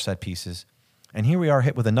horror set pieces. And here we are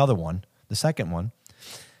hit with another one, the second one.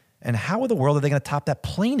 And how in the world are they going to top that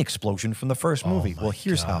plane explosion from the first movie? my Well,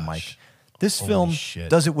 here's how, gosh. Mike. This Holy film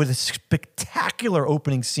shit. does it with a spectacular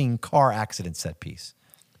opening scene car accident set piece.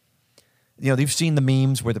 you've seen the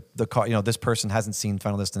memes where the car, this person hasn't seen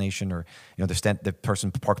Final Destination, or the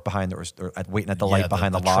person parked behind or waiting at the light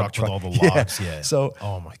behind the log truck with all the logs. Yeah. So,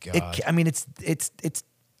 oh my god, it's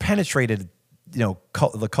penetrated,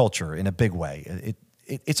 the culture in a big way.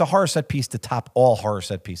 It's a horror set piece to top all horror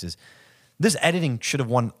set pieces. This editing should have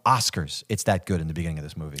won Oscars. It's that good in the beginning of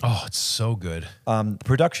this movie. Oh, it's so good.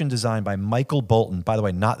 Production design by Michael Bolton. By the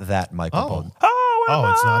way, not that Michael Bolton.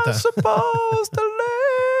 It's not that. Supposed to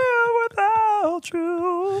live without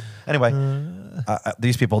you. Anyway,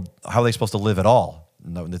 these people, how are they supposed to live at all?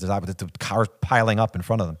 No, the cars piling up in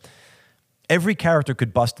front of them. Every character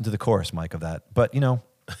could bust into the chorus, Mike, of that. But,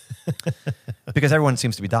 because everyone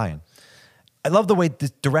seems to be dying. I love the way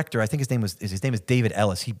the director, I think his name is David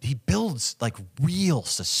Ellis. He builds like real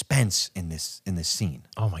suspense in this scene.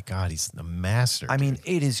 Oh my God, he's a master. I mean,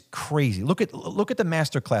 it is crazy. Look at the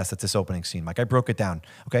master class that's this opening scene, Mike. I broke it down.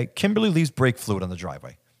 Okay, Kimberly leaves brake fluid on the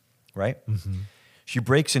driveway, right? Mm-hmm. She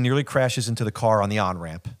brakes and nearly crashes into the car on the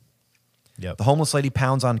on-ramp. Yep. The homeless lady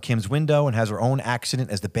pounds on Kim's window and has her own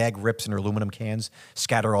accident as the bag rips and her aluminum cans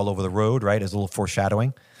scatter all over the road, right? As a little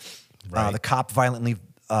foreshadowing. Right. The cop violently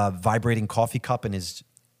vibrating coffee cup in his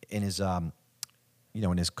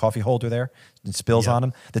coffee holder there and spills on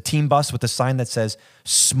him. The team bus with the sign that says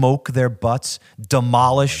 "Smoke their butts,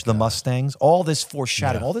 demolish the Mustangs." All this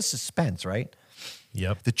foreshadowing, all this suspense, right?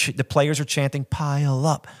 Yep. The players are chanting "Pile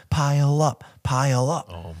up, pile up, pile up."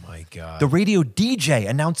 Oh my God. The radio DJ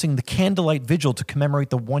announcing the candlelight vigil to commemorate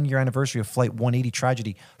the 1-year anniversary of Flight 180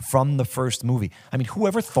 tragedy from the first movie. I mean,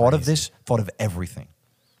 whoever thought of this thought of everything.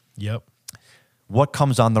 Yep. What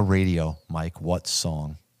comes on the radio, Mike? What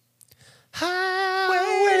song?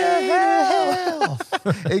 Highway to hell.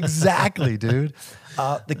 Exactly, dude.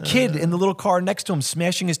 The kid in the little car next to him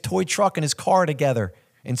smashing his toy truck and his car together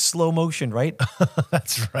in slow motion, right?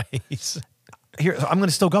 That's right. Here, I'm going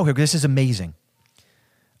to still go here because this is amazing.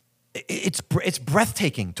 It's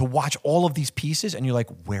breathtaking to watch all of these pieces, and you're like,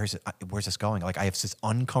 where's this going? Like, I have this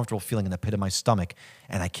uncomfortable feeling in the pit of my stomach,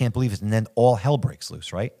 and I can't believe it. And then all hell breaks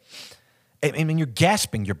loose, right? I mean, you're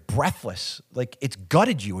gasping, you're breathless. Like, it's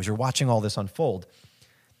gutted you as you're watching all this unfold.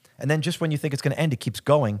 And then just when you think it's going to end, it keeps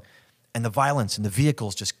going. And the violence and the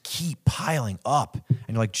vehicles just keep piling up. And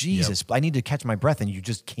you're like, Jesus, I need to catch my breath. And you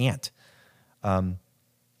just can't. And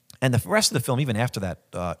the rest of the film, even after that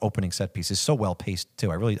opening set piece, is so well paced, too.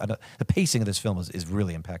 The pacing of this film is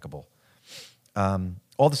really impeccable.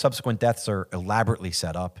 All the subsequent deaths are elaborately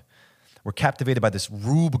set up. We're captivated by this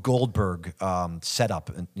Rube Goldberg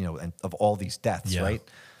setup, and of all these deaths, right?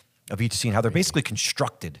 Of each scene, how they're basically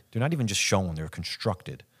constructed. They're not even just shown; they're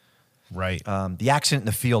constructed. Right. The accident in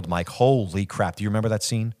the field, Mike. Holy crap! Do you remember that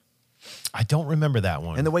scene? I don't remember that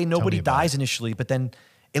one. And the way nobody dies initially, but then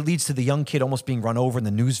it leads to the young kid almost being run over, and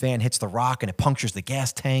the news van hits the rock, and it punctures the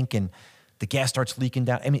gas tank, and the gas starts leaking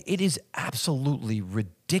down. I mean, it is absolutely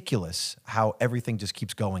ridiculous how everything just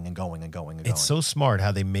keeps going and going and going and going. It's so smart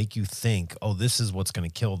how they make you think, oh, this is what's going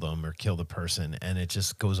to kill them or kill the person, and it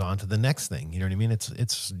just goes on to the next thing. You know what I mean?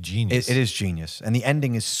 It's genius. It is genius. And the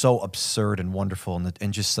ending is so absurd and wonderful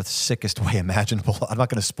and just the sickest way imaginable. I'm not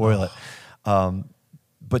going to spoil it.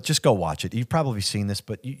 But just go watch it. You've probably seen this,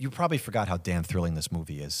 but you probably forgot how damn thrilling this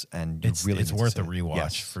movie is. And it's worth a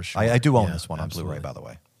rewatch for sure. I do own this one on Blu-ray, by the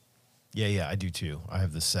way. Yeah, I do too. I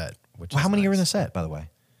have the set. How many are in the set, by the way?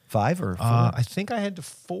 5 or 4? I think I had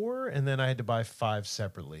 4, and then I had to buy 5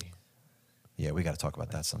 separately. Yeah, we got to talk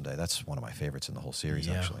about that someday. That's one of my favorites in the whole series,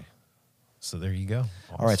 actually. So there you go.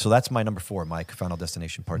 Awesome. All right, so that's my number 4, Mike. Final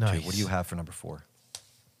Destination Part 2. What do you have for number 4?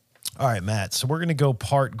 All right, Matt. So we're going to go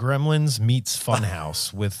part Gremlins meets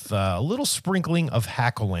Funhouse with a little sprinkling of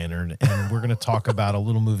Hack-O-Lantern, and we're going to talk about a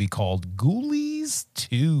little movie called Ghoulies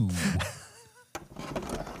 2.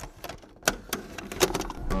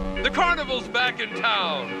 The carnival's back in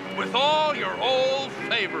town with all your old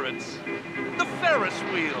favorites. The Ferris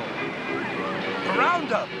wheel, the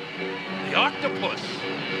Roundup, the octopus,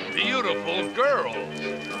 beautiful girls,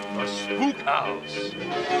 a spook house,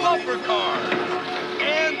 bumper cars,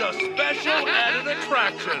 and a special added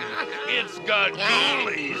attraction. It's got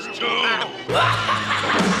ghoulies, too.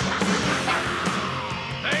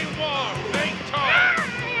 They walk, they talk,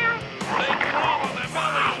 they crawl on their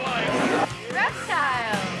bellies like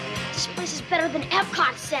reptiles. This place is better than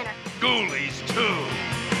Epcot Center. Ghoulies, too.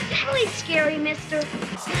 That ain't scary, mister.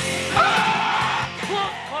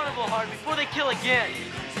 Close carnival hard before they kill again.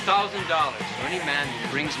 $1,000 for any man who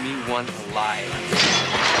brings me one alive.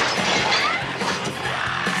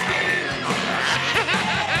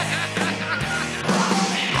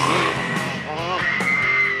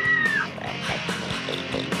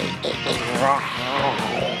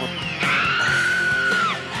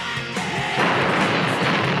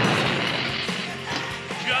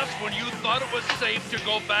 thought it was safe to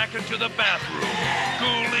go back into the bathroom.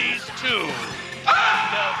 Ghoulies 2. They'll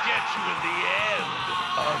get you in the end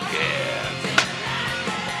again.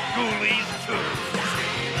 Ghoulies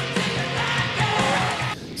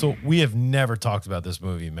 2. So we have never talked about this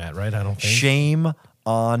movie, Matt, right? I don't think. Shame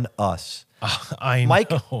on us. I know.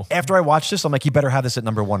 Mike, after I watched this, I'm like, you better have this at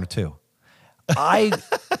number 1 or 2. I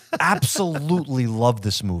absolutely love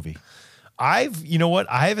this movie. You know what?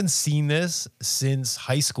 I haven't seen this since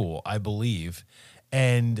high school, I believe.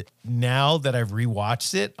 And now that I've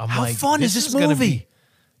rewatched it, I'm How like, fun is this movie?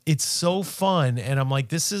 It's so fun. And I'm like,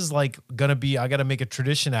 this is like going to be, I got to make a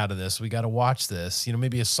tradition out of this. We got to watch this,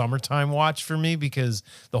 maybe a summertime watch for me because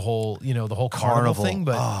the whole carnival thing.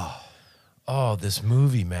 But oh, this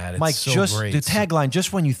movie, Matt, it's Mike, so just great. the tagline,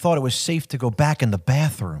 just when you thought it was safe to go back in the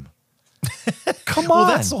bathroom. Come on. Well,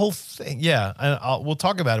 that's the whole thing. Yeah, and we'll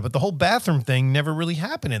talk about it. But the whole bathroom thing never really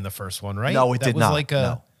happened in the first one, right? No, it did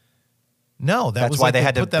not. No, that's was why like they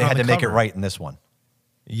had to make it cover. right in this one.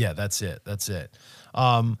 Yeah, that's it.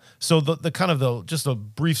 So the kind of just a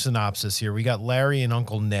brief synopsis here. We got Larry and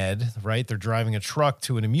Uncle Ned, right? They're driving a truck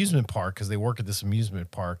to an amusement park because they work at this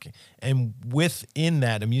amusement park. And within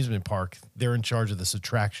that amusement park, they're in charge of this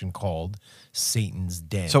attraction called Satan's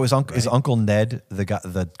Den. So is Uncle Ned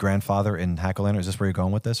the grandfather in Hack-O-Lantern? Is this where you're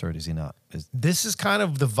going with this, or is he not? This is kind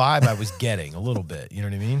of the vibe I was getting a little bit. You know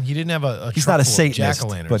what I mean? He didn't have a He's truck not a full of Satanist,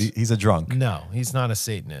 jack-o'-lanterns. but he's a drunk. No, he's not a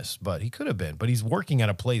Satanist, but he could have been. But he's working at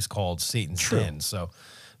a place called Satan's Den. So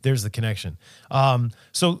there's the connection.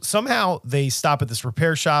 So somehow they stop at this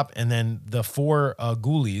repair shop, and then the 4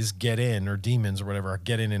 ghoulies get in, or demons or whatever,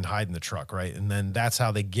 get in and hide in the truck, right? And then that's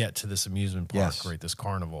how they get to this amusement park, right? This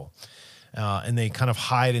carnival. And they kind of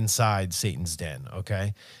hide inside Satan's Den,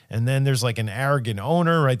 okay? And then there's like an arrogant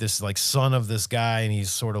owner, right? This like son of this guy, and he's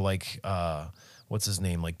sort of like what's his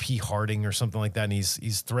name, like P. Harding or something like that, and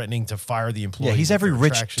he's threatening to fire the employees. Yeah, he's every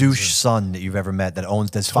rich douche son that you've ever met that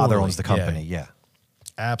owns his father owns the company. Yeah.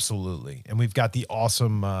 Absolutely. And we've got the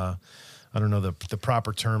awesome I don't know the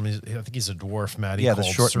proper term is, I think he's a dwarf, Matty. Yeah, the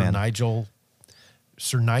short Sir man.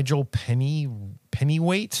 Sir Nigel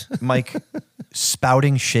Pennyweight. Mike,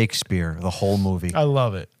 spouting Shakespeare the whole movie. I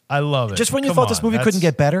love it. Just when you thought this movie couldn't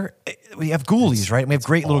get better, we have ghoulies, right? We have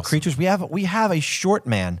great little creatures. We have a short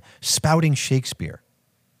man spouting Shakespeare.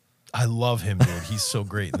 I love him, dude. He's so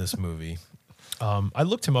great in this movie. I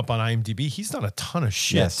looked him up on IMDb. He's done a ton of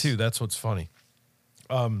shit too. That's what's funny.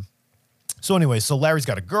 So anyway, so Larry's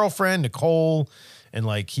got a girlfriend, Nicole, and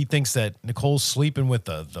like he thinks that Nicole's sleeping with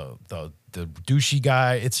the douchey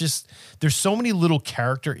guy. It's just there's so many little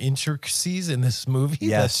character intricacies in this movie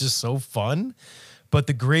that's just so fun. But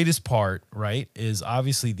the greatest part, right, is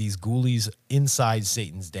obviously these ghoulies inside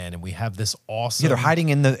Satan's Den, and we have this awesome. Yeah, they're hiding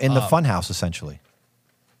in the fun house essentially.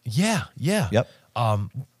 Yeah. Yep.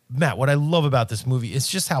 Matt, what I love about this movie is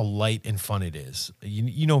just how light and fun it is.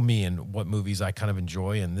 You know me and what movies I kind of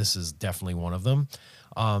enjoy, and this is definitely one of them.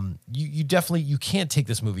 You can't take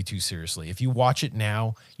this movie too seriously. If you watch it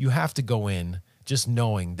now, you have to go in just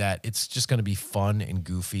knowing that it's just going to be fun and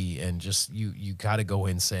goofy, and just you got to go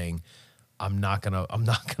in saying, I'm not gonna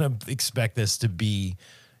expect this to be,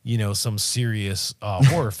 some serious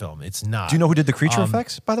horror film. It's not. Do you know who did the creature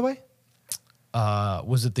effects, by the way?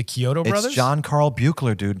 Was it the Kyoto brothers? It's John Carl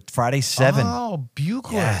Buechler, dude. Friday 7. Oh,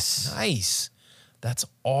 Buechler. Yes. Nice. That's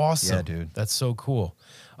awesome. Yeah, dude. That's so cool.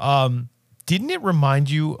 Didn't it remind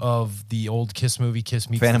you of the old Kiss movie, Kiss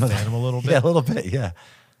Meets the Phantom a little bit? Yeah, a little bit, yeah.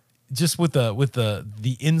 Just with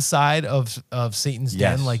the inside of Satan's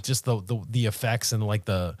Den, like just the effects and like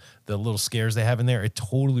the little scares they have in there. It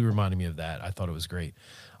totally reminded me of that. I thought it was great.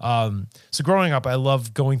 So growing up, I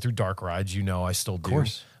love going through dark rides. I still do. Of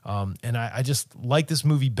course. And I just like this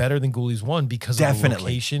movie better than Ghoulies 1 because of the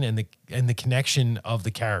location and the connection of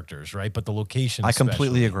the characters, right? But the location, I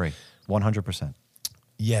completely agree, 100%.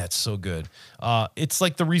 Yeah, it's so good. It's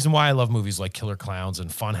like the reason why I love movies like Killer Clowns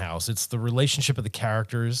and Funhouse. It's the relationship of the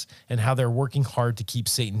characters and how they're working hard to keep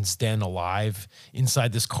Satan's Den alive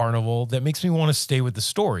inside this carnival that makes me want to stay with the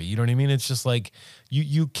story. You know what I mean? It's just like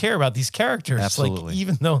you care about these characters. Absolutely. Like,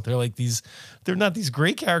 even though they're not these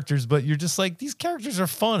great characters, but you're just like, these characters are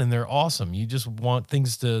fun and they're awesome. You just want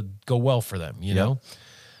things to go well for them, you know?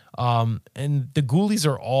 And the ghoulies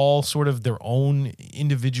are all sort of their own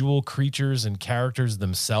individual creatures and characters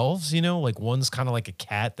themselves, like one's kind of like a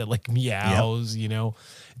cat that like meows,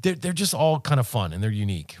 they're just all kind of fun and they're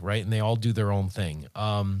unique, right? And they all do their own thing.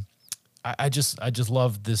 I just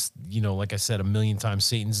love this, like I said a million times,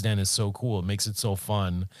 Satan's Den is so cool. It makes it so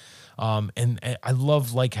fun. And I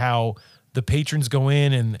love like how the patrons go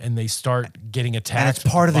in and they start getting attacked. And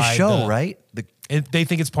it's part of the show, right? They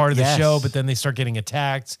think it's part of the Yes. show, but then they start getting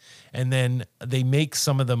attacked, and then they make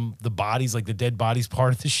some of them, the bodies, like the dead bodies,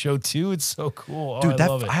 part of the show too. It's so cool. Oh, Dude, I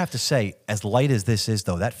love it. I have to say, as light as this is,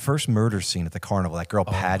 though, that first murder scene at the carnival, that girl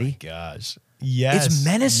Patty, Gosh. Yes. it's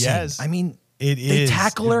menacing. Yes. I mean, It they is.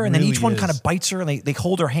 tackle her, It and then really each one is. kind of bites her, and they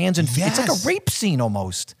hold her hands, and it's like Yes. a rape scene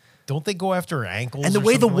almost. Don't they go after her ankles? And the or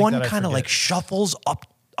way the something like one that? I kind of forget. like shuffles up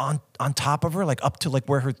on top of her, like up to like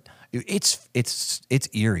where her, it's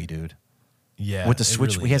eerie, dude. Yeah, with the it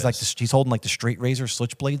switch, really he has like is. this, he's holding like the straight razor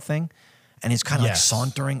switchblade thing, and he's kind of like Yes.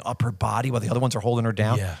 sauntering up her body while the other ones are holding her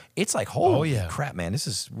down. Yeah. It's like holy yeah. crap, man! This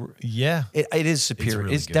is Yeah. it is superior.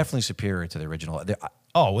 really It's good. definitely superior to the original.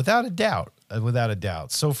 Oh, without a doubt. Without a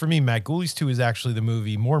doubt. So for me, Matt, Ghoulies 2 is actually the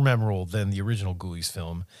movie more memorable than the original Ghoulies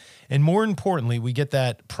film. And more importantly, we get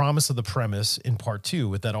that promise of the premise in part 2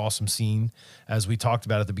 with that awesome scene, as we talked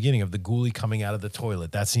about at the beginning, of the ghoulie coming out of the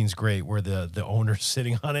toilet. That scene's great, where the owner's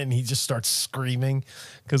sitting on it and he just starts screaming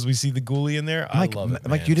because we see the ghoulie in there. Mike, I love it,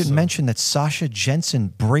 Mike, man. you didn't So- mention that Sasha Jensen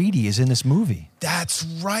Brady is in this movie. That's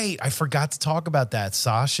right. I forgot to talk about that.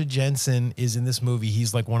 Sasha Jensen is in this movie.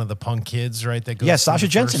 He's like one of the punk kids, right? That goes Yeah, through Sasha the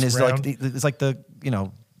Jensen first is round. like the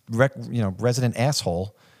resident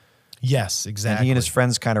asshole. Yes, exactly. And he and his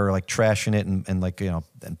friends kind of are like trashing it and like, and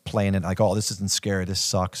playing it like, oh, this isn't scary, this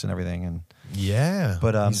sucks and everything. And yeah,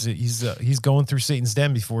 but he's going through Satan's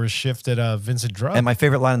den before his shift at Vincent Drug. and my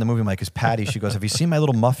favorite line in the movie, Mike, is Patty. She goes, "Have you seen my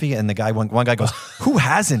little Muffy?" And the guy, one guy goes, "Who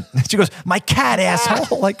hasn't?" And she goes, "My cat,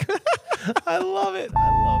 asshole!" Like, I love it. I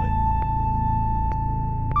love it.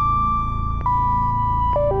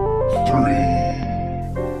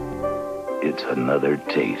 It's another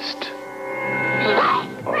taste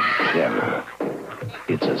of terror.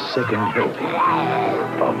 It's a second helping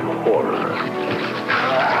of horror.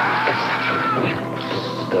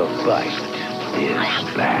 The fight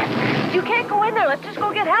is back. You can't go in there. Let's just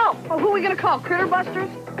go get help. Well, who are we gonna call? Critter Busters?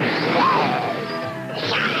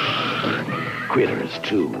 Critters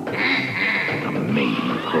 2. The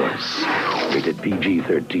main course. Rated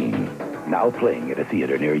PG-13. Now playing at a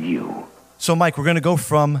theater near you. so Mike, we're gonna go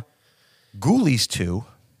from Ghoulies 2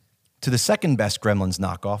 to the second best Gremlins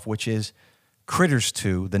knockoff, which is Critters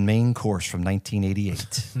 2, the main course from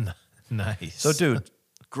 1988. Nice. So, dude,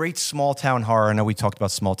 great small town horror. I know we talked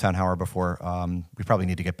about small town horror before. We probably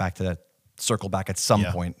need to get back to that, circle back at some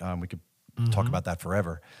point. We could talk about that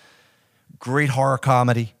forever. Great horror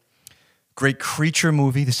comedy, great creature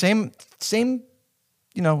movie. The same, things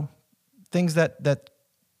that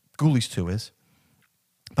Ghoulies 2 is.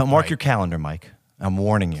 But mark your calendar, Mike. I'm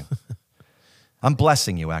warning you. I'm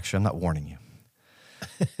blessing you, actually. I'm not warning you.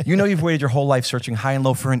 You know you've waited your whole life searching high and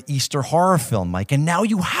low for an Easter horror film, Mike, and now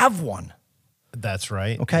you have one. That's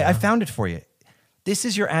right. Okay, Yeah. I found it for you. This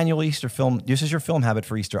is your annual Easter film. This is your film habit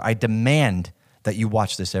for Easter. I demand that you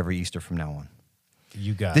watch this every Easter from now on.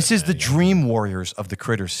 You got This it, is the man. Dream Warriors of the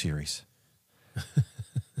Critters series.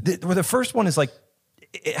 the first one is like,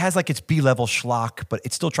 it has like its B-level schlock, but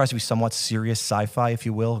it still tries to be somewhat serious sci-fi, if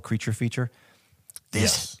you will, a creature feature.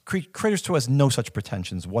 This Critters 2 has no such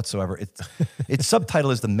pretensions whatsoever. Its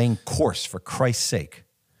subtitle is The Main Course, for Christ's sake.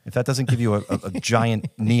 If that doesn't give you a giant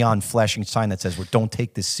neon flashing sign that says, well, don't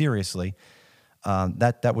take this seriously,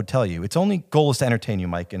 that would tell you. Its only goal is to entertain you,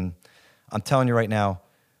 Mike. And I'm telling you right now,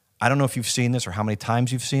 I don't know if you've seen this or how many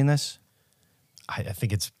times you've seen this. I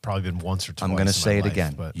think it's probably been once or twice. I'm going to in my say it life,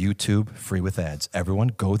 again. but- YouTube, free with ads. Everyone,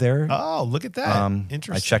 go there. Oh, look at that.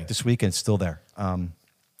 Interesting. I checked this week and it's still there.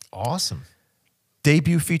 Awesome.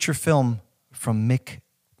 Debut feature film from Mick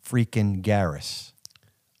freaking Garris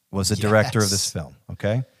was the director of this film,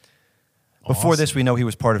 okay? Before this, we know he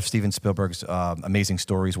was part of Steven Spielberg's Amazing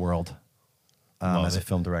Stories world as a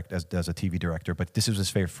film director, as a TV director. But this was his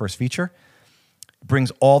first feature.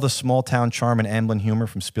 Brings all the small town charm and Amblin humor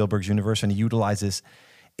from Spielberg's universe, and he utilizes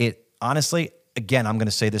it. Honestly, again, I'm going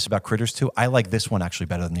to say this about Critters 2. I like this one actually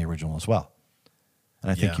better than the original as well,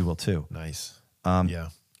 and I think you will too. Nice. Yeah.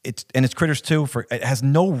 It's Critters 2. It has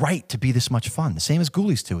no right to be this much fun. The same as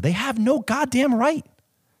Ghoulies 2. They have no goddamn right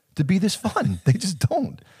to be this fun. They just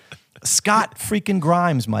don't. Scott freaking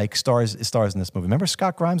Grimes, Mike, stars in this movie. Remember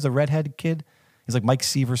Scott Grimes, the redhead kid? He's like Mike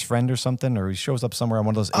Seaver's friend or something, or he shows up somewhere on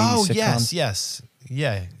one of those 80s sitcoms. yes.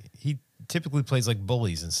 Yeah. He typically plays like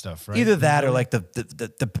bullies and stuff, right? Either that or like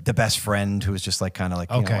the best friend who is just like kind of like,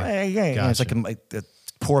 hey. It's like a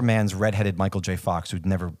poor man's redheaded Michael J. Fox, who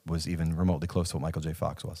never was even remotely close to what Michael J.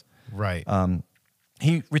 Fox was. Right.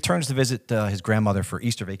 He returns to visit his grandmother for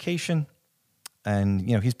Easter vacation. And,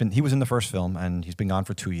 he was in the first film, and he's been gone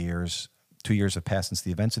for 2 years. 2 years have passed since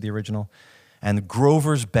the events of the original. And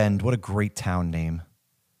Grover's Bend, what a great town name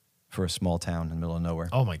for a small town in the middle of nowhere.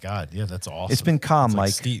 Oh my God, yeah, that's awesome. It's been calm,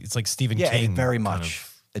 Mike. It's like Stephen yeah, King. very much. Kind of,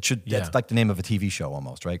 it should. yeah. It's like the name of a TV show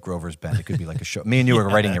almost, right? Grover's Bend. It could be like a show. Me and you are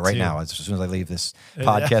writing it right now. As soon as I leave this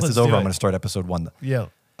podcast is over, I'm going to start episode 1. Yeah.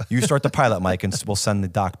 You start the pilot, Mike, and we'll send the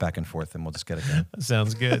doc back and forth, and we'll just get it going.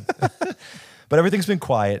 Sounds good. But everything's been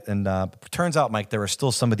quiet, and turns out, Mike, there are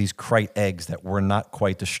still some of these Krite eggs that were not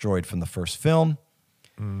quite destroyed from the first film.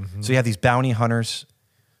 Mm-hmm. So you have these bounty hunters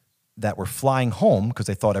that were flying home because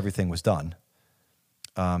they thought everything was done.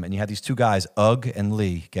 And you had these two guys, Ugg and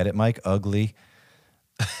Lee. Get it, Mike? Ugg, Lee.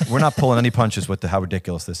 We're not pulling any punches with how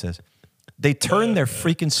ridiculous this is. They turn their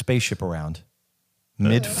freaking spaceship around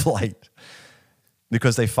mid-flight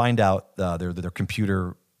because they find out their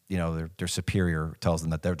computer, you know, their superior tells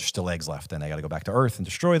them that there's still eggs left and they got to go back to Earth and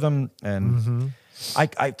destroy them. And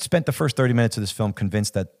I spent the first 30 minutes of this film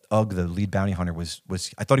convinced that Ugg, the lead bounty hunter, was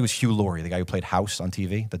I thought he was Hugh Laurie, the guy who played House on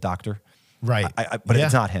TV, the doctor. Right. But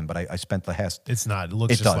it's not him, but I spent the last... It's not. It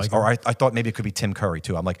looks it just does. like Or him. I thought maybe it could be Tim Curry,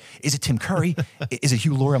 too. I'm like, is it Tim Curry? Is it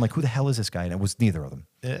Hugh Laurie? I'm like, who the hell is this guy? And it was neither of them.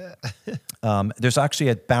 Yeah. There's actually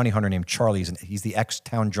a bounty hunter named Charlie. He's the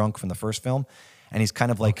ex-town drunk from the first film. And he's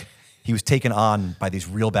kind of like... He was taken on by these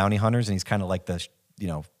real bounty hunters, and he's kind of like the, you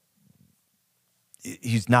know...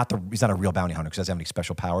 He's not a real bounty hunter because he doesn't have any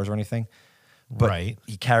special powers or anything. But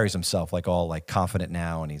he carries himself like all like confident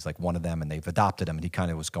now, and he's like one of them, and they've adopted him, and he kind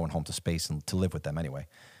of was going home to space and to live with them anyway,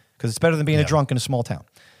 because it's better than being a drunk in a small town.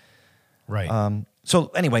 Right. So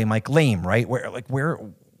anyway, Mike, lame, right? Where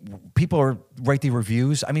people write the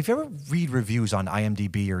reviews. I mean, if you ever read reviews on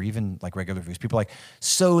IMDb or even like regular reviews, people are like,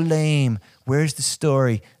 so lame. Where's the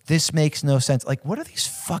story? This makes no sense. Like, what are these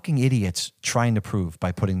fucking idiots trying to prove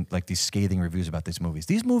by putting like these scathing reviews about these movies?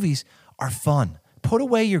 These movies are fun. Put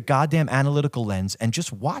away your goddamn analytical lens and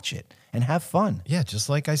just watch it and have fun. Yeah, just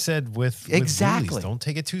like I said with exactly. movies. Don't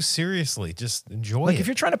take it too seriously. Just enjoy like it. If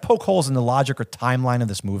you're trying to poke holes in the logic or timeline of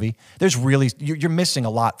this movie, there's really you're missing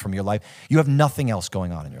a lot from your life. You have nothing else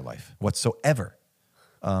going on in your life whatsoever,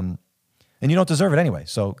 and you don't deserve it anyway.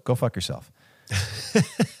 So go fuck yourself.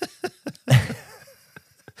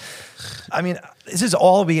 I mean, this is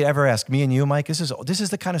all we ever ask, me and you, Mike. This is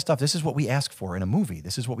the kind of stuff. This is what we ask for in a movie.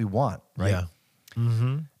 This is what we want, right? Yeah.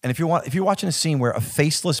 Mm-hmm. And if you're watching a scene where a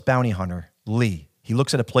faceless bounty hunter, Lee, he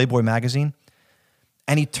looks at a Playboy magazine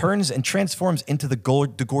and he turns and transforms into the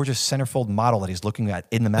gorgeous centerfold model that he's looking at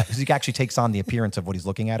in the magazine. He actually takes on the appearance of what he's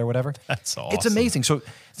looking at or whatever. That's awesome. It's amazing. So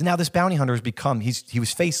now this bounty hunter has become, he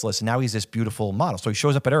was faceless and now he's this beautiful model. So he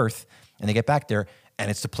shows up at Earth and they get back there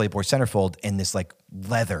and it's the Playboy centerfold in this like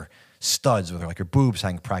leather studs with like her boobs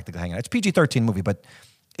practically hanging out. It's a PG-13 movie, but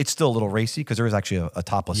it's still a little racy because there is actually a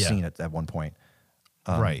topless scene at one point.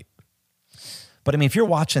 Right. But I mean, if you're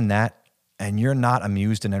watching that and you're not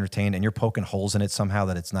amused and entertained and you're poking holes in it somehow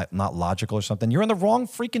that it's not logical or something, you're in the wrong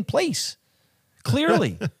freaking place.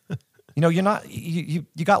 Clearly. You know, you're not, you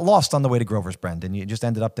got lost on the way to Grover's Bend and you just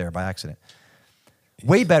ended up there by accident.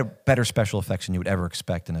 Way better special effects than you would ever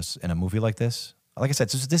expect in a movie like this. Like I said,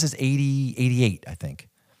 this is 88, I think.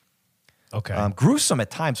 Okay. Gruesome at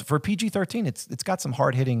times. For PG-13, it's got some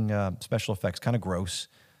hard-hitting special effects, kind of gross.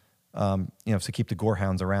 You know, to keep the gore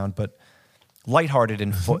hounds around, but lighthearted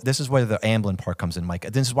and this is where the Amblin part comes in, Mike.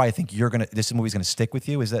 This is why I think this movie's gonna stick with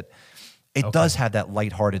you. Is that it does have that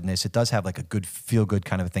lightheartedness. It does have like a good feel-good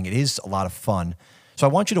kind of a thing. It is a lot of fun. So I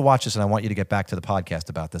want you to watch this, and I want you to get back to the podcast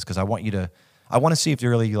about this because I want to see if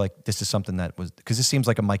you're really like this is something that was because this seems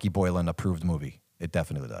like a Mikey Boylan approved movie. It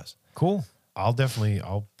definitely does. Cool. I'll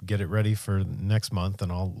get it ready for next month,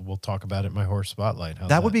 and we'll talk about it in my horror spotlight. How's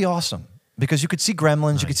that would be awesome. Because you could see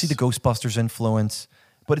Gremlins, you could see the Ghostbusters influence,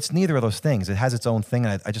 but it's neither of those things. It has its own thing,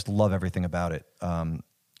 and I just love everything about it. I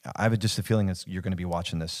have just a feeling that you're going to be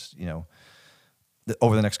watching this, you know,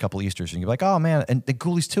 over the next couple of Easters, and you're like, oh man, and the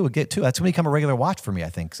Ghoulies 2 would get too. That's going to become a regular watch for me, I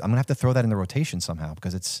think. I'm going to have to throw that in the rotation somehow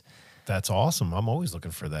because that's awesome. I'm always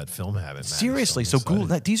looking for that film habit. Seriously, so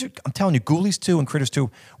I'm telling you, Ghoulies 2 and Critters 2,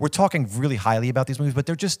 we're talking really highly about these movies, but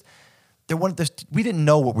we didn't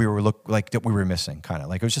know what we were that we were missing, kind of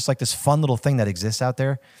like it was just like this fun little thing that exists out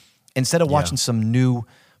there. Instead of watching some new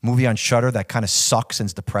movie on Shudder that kind of sucks and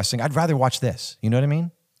is depressing, I'd rather watch this. You know what I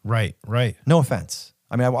mean? Right. No offense.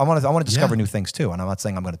 I mean, I want to discover new things too, and I'm not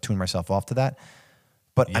saying I'm going to tune myself off to that,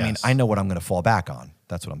 but I mean, I know what I'm going to fall back on.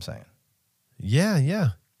 That's what I'm saying.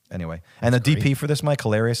 Yeah. Anyway, and the DP for this, Mike,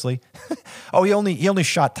 hilariously, he only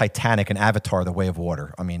shot Titanic and Avatar: The Way of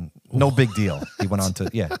Water. I mean, no big deal. He went on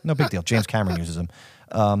to no big deal. James Cameron uses him,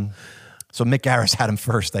 so Mick Garris had him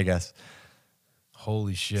first, I guess.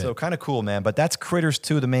 Holy shit! So kind of cool, man. But that's Critters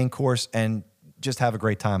 2, the main course, and just have a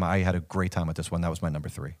great time. I had a great time with this one. That was my number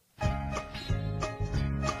 3.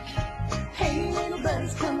 Hey, little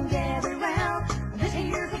birds, come down.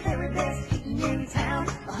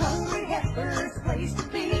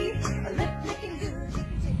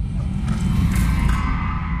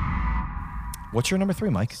 What's your number 3,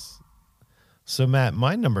 Mike? So, Matt,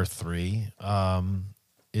 my number 3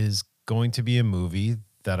 is going to be a movie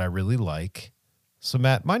that I really like. So,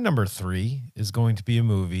 Matt, my number 3 is going to be a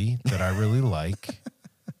movie that I really like.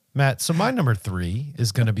 Matt, so my number 3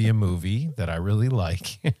 is going to be a movie that I really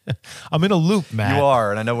like. I'm in a loop, Matt. You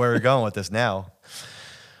are, and I know where we're going with this now.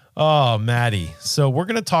 Oh, Maddie. So we're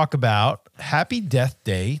going to talk about Happy Death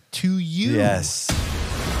Day to You. Yes.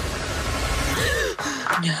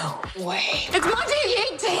 No way. It's Monday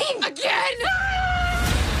the 18th again!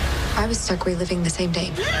 I was stuck reliving the same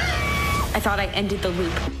day. I thought I ended the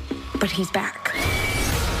loop, but he's back.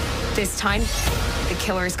 This time, the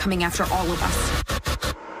killer is coming after all of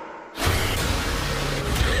us.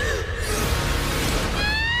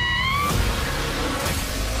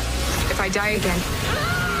 If I die again,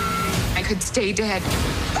 I could stay dead.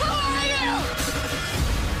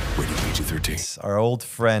 Rated PG-13. Our old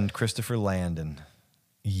friend, Christopher Landon.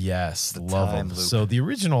 Yes, The love time him. loop. So the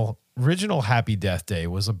original Happy Death Day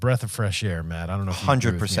was a breath of fresh air, Matt. I don't know if you 100%.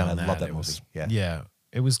 agree with me on I love that It movie. was- Yeah.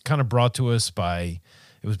 It was kind of brought to us by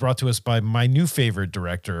my new favorite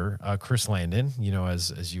director, Chris Landon. You know,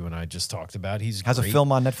 as you and I just talked about, he's Has a great.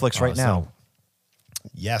 film on Netflix right So- now.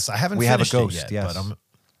 Yes, I haven't. We Have a finished Ghost, it yet, yes. but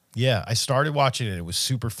I started watching it. It was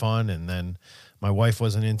super fun, and then my wife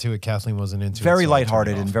wasn't into it. Kathleen wasn't into it. Very so I turned it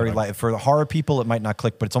lighthearted off, and very but light. For the horror people, it might not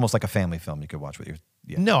click, but it's almost like a family film you could watch with your.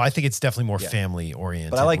 Yeah. No, I think it's definitely more Yeah. family oriented.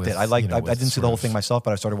 But I liked with, it. I liked. you know, I with didn't see sort the whole of- thing myself,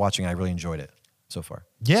 but I started watching. And I really enjoyed it so far.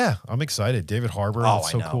 Yeah, I'm excited. David Harbour. Oh, It's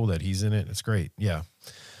I so know. cool that he's in it. It's great. Yeah.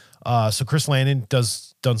 So Chris Landon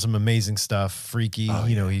done some amazing stuff. Freaky. Oh,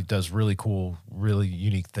 you know, he does really cool, really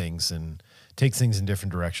unique things and takes things in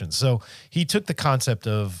different directions. So he took the concept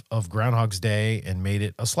of Groundhog's Day and made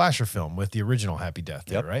it a slasher film with the original Happy Death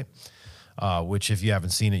Day, Yep. right? Which if you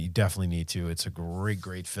haven't seen it, you definitely need to. It's a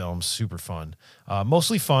great film. Super fun.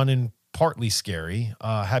 Mostly fun and partly scary.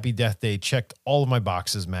 Happy Death Day checked all of my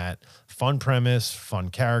boxes, Matt. Fun premise, fun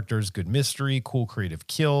characters, good mystery, cool creative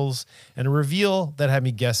kills, and a reveal that had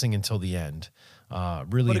me guessing until the end.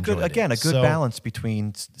 Really But a good, enjoyed it. again, a good So- balance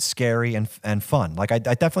between scary and fun. Like I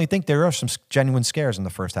definitely think there are some genuine scares in the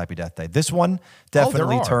first Happy Death Day. This one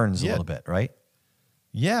definitely are. turns a Yeah. little bit, right?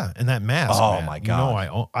 Yeah, and that mask. Oh, man. my You God.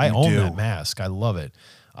 know, I You own do. that mask. I love it.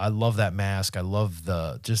 I love that mask. I love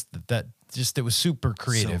it was super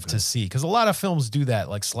creative to see because a lot of films do that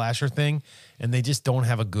like slasher thing, and they just don't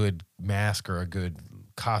have a good mask or a good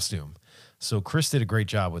costume. So Chris did a great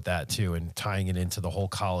job with that too, and tying it into the whole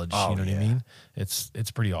college. Oh, You know what yeah. I mean?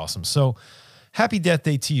 It's pretty awesome. So. Happy Death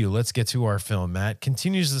Day to You. Let's get to our film, Matt.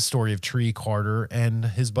 Continues the story of Tree Carter and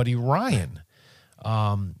his buddy Ryan.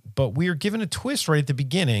 But we are given a twist right at the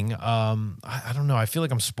beginning. I don't know. I feel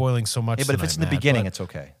like I'm spoiling so much. Yeah, but if it's in the tonight, Matt, beginning, but- it's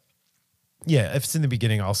okay. yeah, if it's in the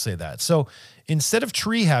beginning, I'll say that. So instead of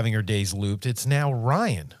Tree having her days looped, it's now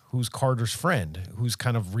Ryan, who's Carter's friend, who's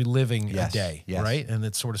kind of reliving Yes, a day, yes. right? And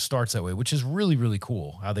it sort of starts that way, which is really, really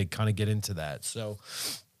cool how they kind of get into that. So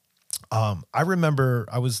I remember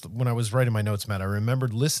when I was writing my notes, Matt, I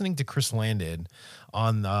remembered listening to Chris Landon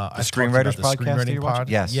on the Screenwriters podcast that you're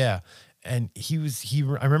watching? Yes. Yeah. And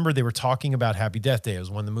I remember they were talking about Happy Death Day. It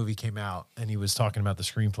was when the movie came out, and he was talking about the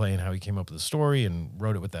screenplay and how he came up with the story and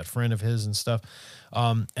wrote it with that friend of his and stuff.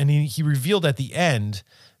 And he revealed at the end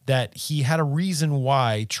that he had a reason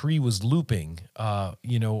why Tree was looping,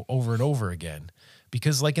 over and over again.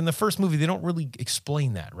 Because like in the first movie, they don't really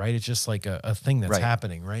explain that, right? It's just like a thing that's Right.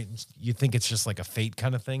 happening, right? You think it's just like a fate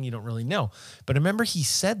kind of thing. You don't really know. But I remember he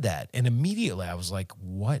said that, and immediately I was like,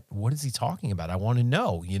 what is he talking about? I want to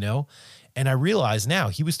know, And I realized now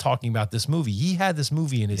he was talking about this movie. He had this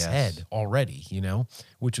movie in his Yes. head already,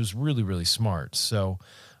 which was really, really smart. So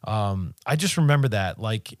I just remember that,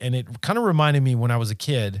 and it kind of reminded me when I was a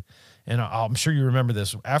kid, and I'm sure you remember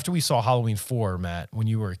this. After we saw Halloween 4, Matt, when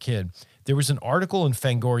you were a kid, there was an article in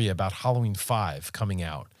Fangoria about Halloween 5 coming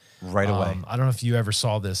out. Right away. I don't know if you ever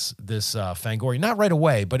saw this Fangoria. Not right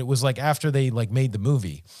away, but it was like after they made the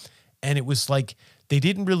movie. And it was like they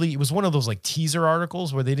didn't really, it was one of those like teaser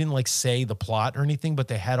articles where they didn't like say the plot or anything, but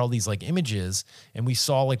they had all these like images, and we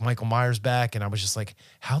saw like Michael Myers back, and I was just like,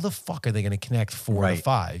 how the fuck are they going to connect 4 to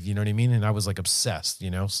 5? You know what I mean? And I was like obsessed,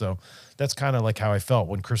 So that's kind of like how I felt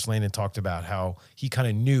when Chris Landon talked about how he kind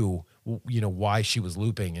of knew, why she was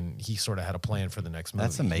looping, and he sort of had a plan for the next movie.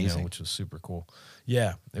 That's amazing. Which was super cool.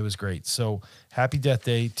 Yeah, it was great. So Happy Death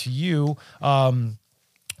Day to You.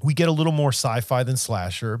 We get a little more sci-fi than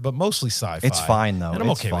slasher, but mostly sci-fi. It's fine, though. And I'm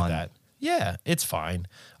It's okay fun. with that. Yeah, it's fine.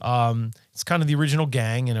 It's kind of the original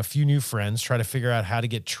gang and a few new friends try to figure out how to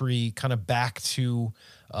get Tree kind of back to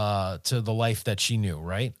the life that she knew,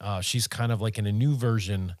 right? She's kind of like in a new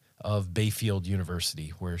version of Bayfield University,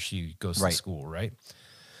 where she goes to Right. school, right?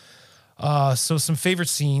 So some favorite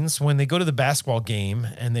scenes when they go to the basketball game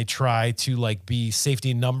and they try to like be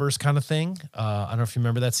safety in numbers kind of thing. I don't know if you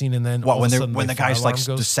remember that scene. And then all of a sudden when the fire guy's like alarm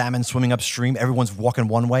goes. the salmon swimming upstream, everyone's walking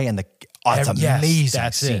one way, and it's amazing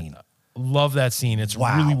that's scene. It. Love that scene. It's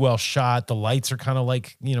really well shot. The lights are kind of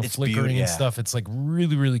like, It's flickering beautiful, and yeah. stuff. It's like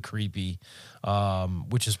really, really creepy,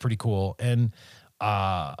 which is pretty cool. And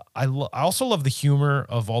I also love the humor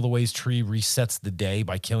of all the ways Tree resets the day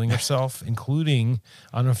by killing herself, including,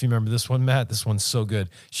 I don't know if you remember this one, Matt. This one's so good.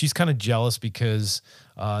 She's kind of jealous because,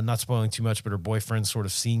 not spoiling too much, but her boyfriend's sort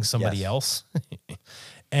of seeing somebody else.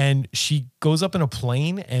 And she goes up in a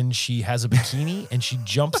plane and she has a bikini and she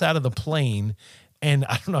jumps out of the plane. And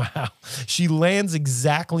I don't know how she lands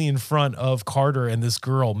exactly in front of Carter and this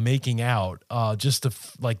girl making out, just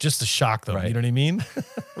to shock them. Right. You know what I mean?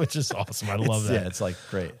 Which is awesome. I love that. Yeah, it's like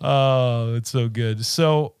great. Oh, it's so good.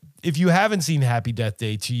 So if you haven't seen Happy Death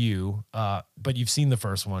Day to You, but you've seen the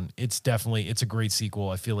first one, it's a great sequel.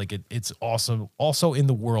 I feel like it's awesome. Also in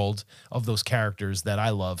the world of those characters that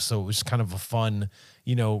I love. So it was kind of a fun,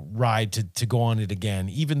 ride to go on it again,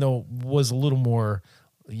 even though it was a little more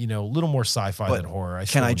sci-fi than horror.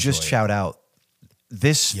 Can I just shout out,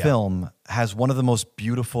 this film has one of the most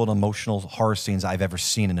beautiful and emotional horror scenes I've ever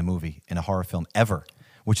seen in a movie, in a horror film ever,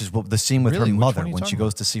 which is the scene with her Really? Which mother one are you when she talking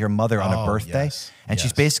goes to see her mother on her Oh, birthday. yes, And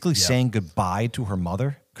she's yes. basically Yep. saying goodbye to her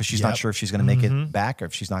mother because she's not sure if she's going to make it back or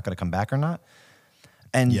if she's not going to come back or not.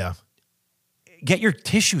 And get your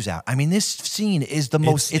tissues out. I mean, this scene is the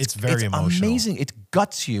most, it's very emotional. amazing. It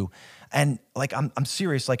guts you. And like, I'm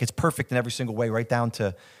serious. Like, it's perfect in every single way, right down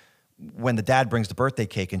to when the dad brings the birthday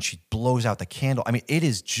cake and she blows out the candle. I mean, it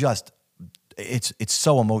is just, it's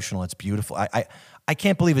so emotional. It's beautiful. I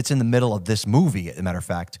can't believe it's in the middle of this movie, as a matter of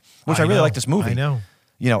fact, which I really like this movie. I know.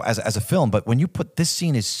 As a film, but when you put, this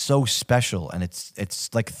scene is so special, and it's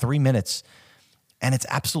like 3 minutes, and it's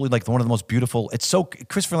absolutely like one of the most beautiful. It's so,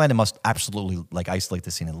 Christopher Landon must absolutely like isolate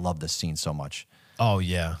this scene and love this scene so much. Oh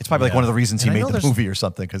yeah. It's probably like one of the reasons he And I made know the there's- movie or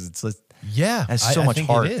something, because it's like, Yeah, has so I much think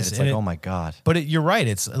heart. It is. And it's And like, oh my God. But you're right.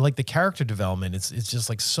 It's like the character development. It's just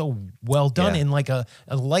like so well done in like a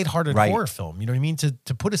lighthearted horror film. You know what I mean?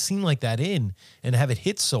 To put a scene like that in and have it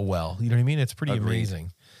hit so well. You know what I mean? It's pretty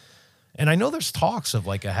amazing. And I know there's talks of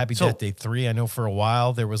like a Happy Death Day 3. I know for a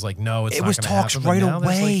while there was like, no, it's it not was gonna talks happen. But right now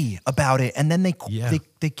there's, away like, about it, and then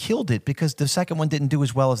they killed it because the second one didn't do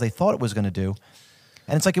as well as they thought it was going to do.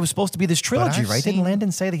 And it's like it was supposed to be this trilogy, I've right? Didn't seen-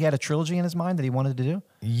 Landon say that he had a trilogy in his mind that he wanted to do?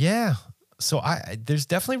 Yeah. So there's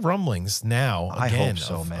definitely rumblings now. I Again, hope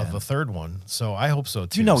so, man. Of a third one. So I hope so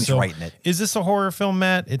too. You know he's So writing it. Is this a horror film,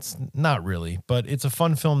 Matt? It's not really, but it's a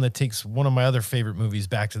fun film that takes one of my other favorite movies,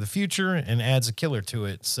 Back to the Future, and adds a killer to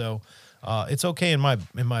it. So it's okay in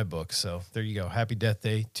my book. So there you go. Happy Death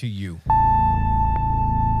Day to you.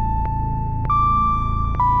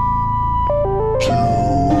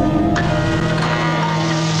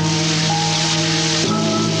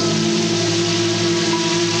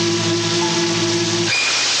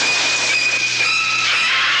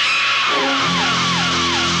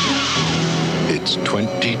 It's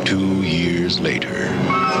 22 years later.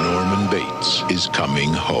 Norman Bates is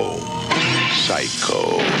coming home. Psycho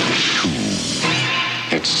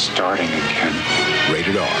 2. It's starting again.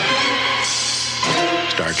 Rated R.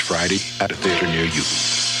 Starts Friday at a theater near you.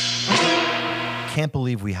 Can't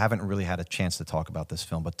believe we haven't really had a chance to talk about this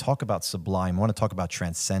film, but talk about Sublime. I want to talk about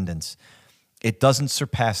Transcendence. It doesn't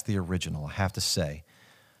surpass the original, I have to say.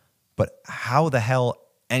 But how the hell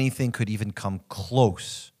anything could even come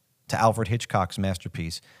close to Alfred Hitchcock's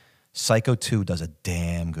masterpiece? Psycho 2 does a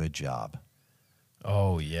damn good job.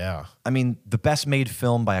 Oh, yeah. I mean, the best made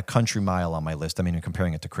film by a country mile on my list. I mean, you're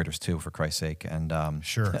comparing it to Critters 2, for Christ's sake. And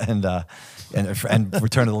Sure. and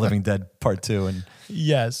Return of the Living Dead Part 2. And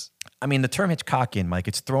Yes. I mean, the term Hitchcockian, Mike,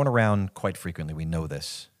 it's thrown around quite frequently. We know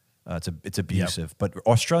this. It's abusive. But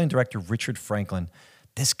Australian director Richard Franklin,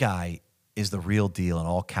 this guy is the real deal in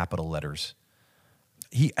all capital letters.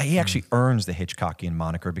 He actually earns the Hitchcockian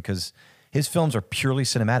moniker because his films are purely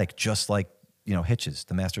cinematic, just like, Hitch's,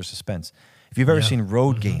 The Master of Suspense. If you've ever seen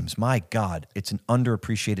Road Games, my God, it's an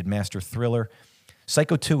underappreciated master thriller.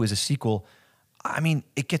 Psycho 2 is a sequel. I mean,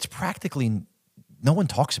 it gets practically, no one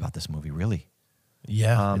talks about this movie, really.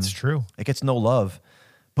 Yeah, it's true. It gets no love,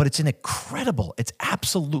 but it's it's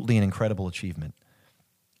absolutely an incredible achievement.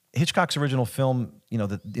 Hitchcock's original film,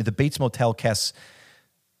 the Bates Motel casts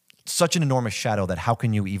such an enormous shadow that how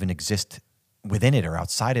can you even exist within it or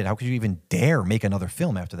outside it? How could you even dare make another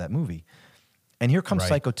film after that movie? And here comes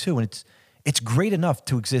Psycho 2, and it's great enough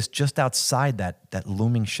to exist just outside that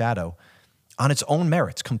looming shadow on its own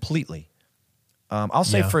merits completely. I'll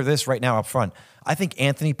say for this right now up front, I think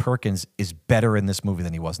Anthony Perkins is better in this movie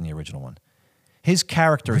than he was in the original one. His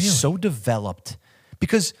character is so developed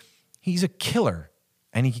because he's a killer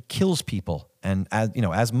and he kills people. And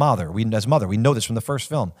as Mother, we know this from the first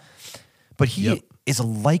film. But he is a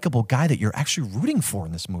likable guy that you're actually rooting for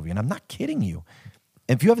in this movie. And I'm not kidding you.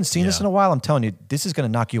 If you haven't seen this in a while, I'm telling you, this is going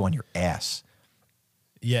to knock you on your ass.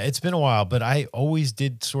 Yeah, it's been a while, but I always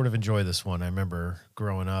did sort of enjoy this one. I remember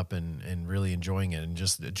growing up and really enjoying it and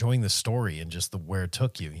just enjoying the story and just where it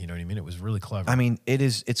took you. You know what I mean? It was really clever. I mean,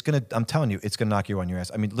 I'm telling you, it's going to knock you on your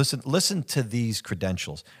ass. I mean, listen to these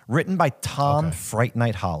credentials. Written by Tom Fright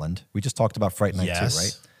Night Holland. We just talked about Fright Night too,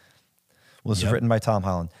 right? Well, this is written by Tom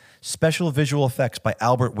Holland. Special visual effects by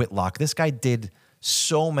Albert Whitlock. This guy did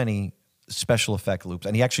so many special effect loops,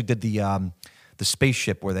 and he actually did the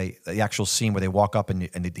spaceship where the actual scene where they walk up and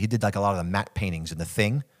he did like a lot of the matte paintings in The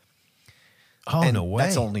Thing. Oh, and no way.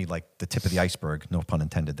 That's only like the tip of the iceberg. No pun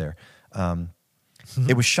intended there.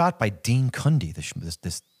 It was shot by Dean Cundy,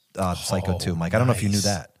 this Psycho 2. Mike, I don't know if you knew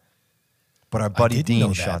that. But our buddy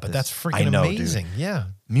Dean shot but this. that's freaking amazing. Dude. Yeah.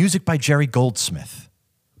 Music by Jerry Goldsmith.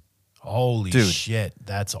 Holy shit.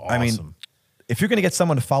 That's awesome. I mean, if you're going to get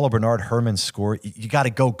someone to follow Bernard Herrmann's score, you got to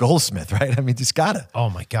go Goldsmith, right? I mean, just got to. Oh,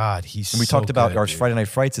 my God. And we talked about our Friday Night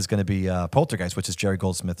Frights is going to be Poltergeist, which is Jerry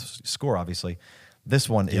Goldsmith's score, obviously. This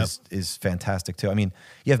one is fantastic, too. I mean,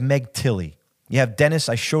 you have Meg Tilly. You have Dennis,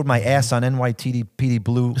 I showed my ass on NYPD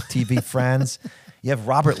Blue TV Friends. You have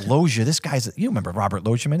Robert Loggia. This guy's, you remember Robert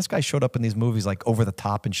Loggia, man? This guy showed up in these movies like Over the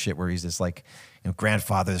Top and shit where he's this like,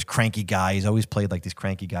 grandfather, this cranky guy. He's always played like these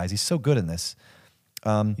cranky guys. He's so good in this.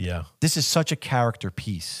 This is such a character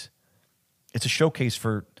piece. It's a showcase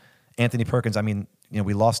for Anthony Perkins. I mean,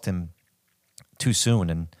 we lost him too soon,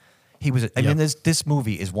 and he was. I mean, this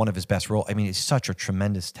movie is one of his best roles. I mean, he's such a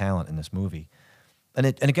tremendous talent in this movie. And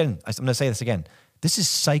again, I'm going to say this again. This is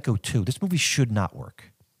Psycho 2. This movie should not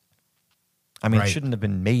work. I mean, it shouldn't have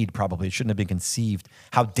been made. Probably it shouldn't have been conceived.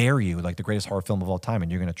 How dare you? Like the greatest horror film of all time,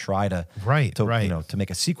 and you're going to try to to make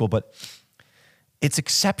a sequel, but. It's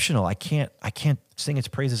exceptional. I can't sing its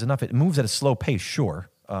praises enough. It moves at a slow pace,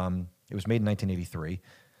 sure. It was made in 1983.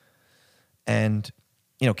 And,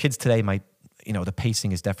 kids today might, the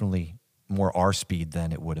pacing is definitely more our speed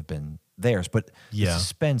than it would have been theirs. But the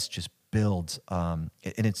suspense just builds. And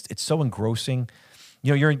it's so engrossing.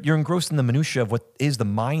 You're engrossed in the minutia of what is the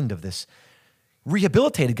mind of this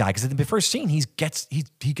rehabilitated guy. Because in the first scene, he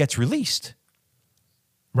gets released.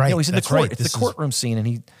 Right. He's in the court. It's the courtroom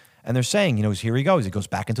scene, and they're saying, here he goes. He goes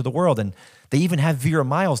back into the world. And they even have Vera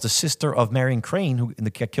Miles, the sister of Marion Crane, who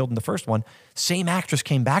got killed in the first one. Same actress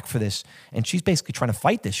came back for this. And she's basically trying to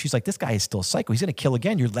fight this. She's like, this guy is still a psycho. He's going to kill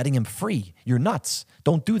again. You're letting him free. You're nuts.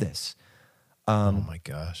 Don't do this. Oh, my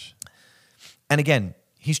gosh. And again,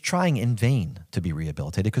 he's trying in vain to be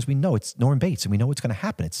rehabilitated because we know it's Norman Bates and we know what's going to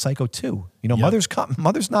happen. It's Psycho 2.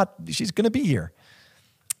 Mother's not, she's going to be here.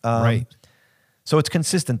 Right. So it's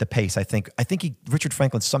consistent, the pace, I think. Richard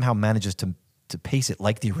Franklin somehow manages to pace it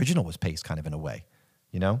like the original was paced, kind of in a way,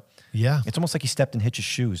 Yeah. It's almost like he stepped in Hitch's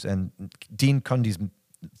shoes, and Dean Cundy's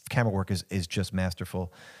camera work is just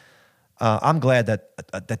masterful. I'm glad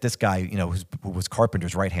that this guy, who was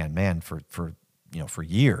Carpenter's right-hand man for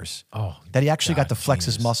years, that he actually got to flex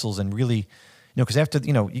his muscles and really, because after,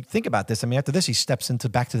 you think about this, I mean, after this, he steps into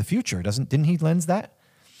Back to the Future, didn't he lens that?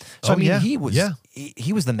 So, he was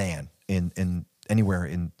the man in anywhere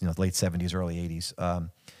in the late 70s, early 80s.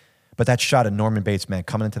 But that shot of Norman Bates, man,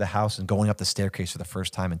 coming into the house and going up the staircase for the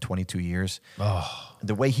first time in 22 years. Oh.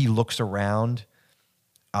 The way he looks around,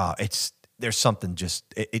 there's something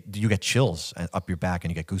you get chills up your back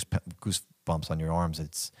and you get goosebumps on your arms.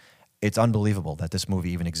 It's unbelievable that this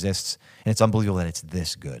movie even exists, and it's unbelievable that it's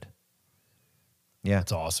this good. Yeah.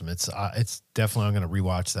 It's awesome. It's definitely, I'm going to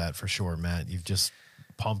rewatch that for sure, Matt. You've just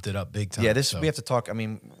pumped it up big time. Yeah, we have to talk. I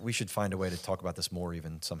mean, we should find a way to talk about this more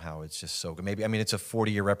even somehow. It's just so good. Maybe, I mean, it's a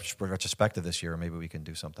 40-year retrospective this year. Maybe we can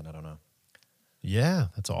do something. I don't know. Yeah,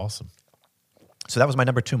 that's awesome. So that was my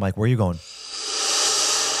number 2, Mike. Where are you going?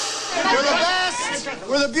 We're the best.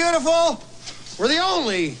 We're the beautiful. We're the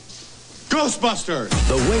only Ghostbusters.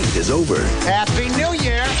 The wait is over. Happy New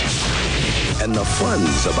Year. And the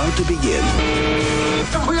fun's about to begin.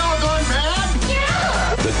 Are we all going mad?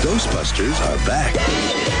 Yeah. The Ghostbusters are back.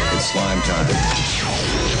 It's slime time.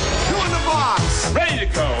 Two in the box. Ready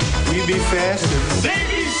to go. We be fast and they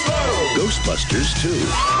be slow. Ghostbusters 2. We're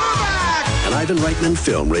back. An Ivan Reitman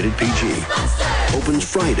film rated PG. Opens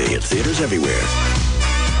Friday at theaters everywhere.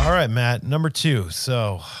 All right, Matt, number 2.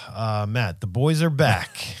 So, Matt, the boys are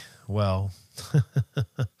back. Well,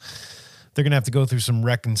 they're going to have to go through some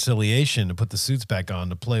reconciliation to put the suits back on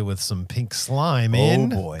to play with some pink slime in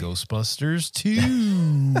boy. Ghostbusters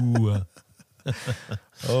 2.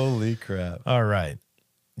 Holy crap. All right.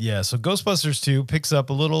 Yeah, so Ghostbusters 2 picks up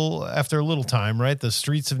after a little time, right? The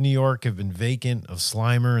streets of New York have been vacant of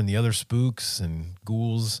Slimer and the other spooks and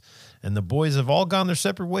ghouls, and the boys have all gone their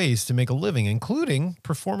separate ways to make a living, including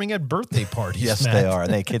performing at birthday parties. Yes, Matt. they are.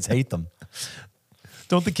 And kids hate them.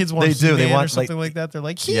 Don't the kids want They do. He-Man They want or something like that? They're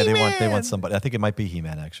like, yeah, He-Man! they want somebody. I think it might be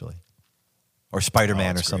He-Man, actually. Or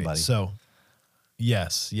Spider-Man or somebody. Great. So,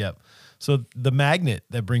 yes, yep. So the magnet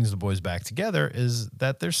that brings the boys back together is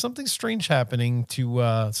that there's something strange happening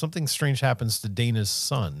something strange happens to Dana's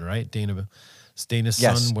son, right? It's Dana's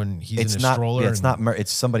son when he's in his stroller. Yeah,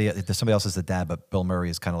 it's somebody else is the dad, but Bill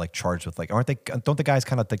Murray is kind of like charged with don't the guys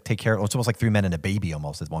kind of like take care of, it's almost like 3 men and a baby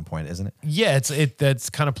almost at one point, isn't it? Yeah,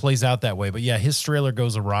 that's kind of plays out that way. But yeah, his stroller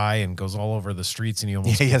goes awry and goes all over the streets and he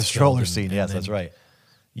almost he has a stroller and, scene. And yes, then, that's right.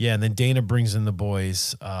 Yeah, and then Dana brings in the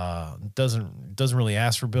boys. Doesn't really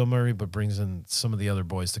ask for Bill Murray, but brings in some of the other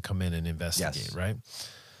boys to come in and investigate. Right.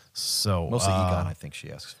 So mostly Egon, I think she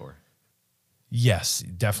asks for. Yes,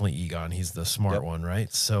 definitely Egon. He's the smart one, right?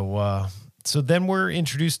 So, so then we're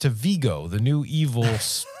introduced to Vigo, the new evil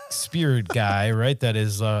spirit guy, right? That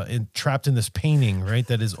is trapped in this painting, right?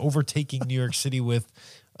 That is overtaking New York City with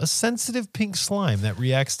a sensitive pink slime that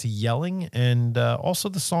reacts to yelling and also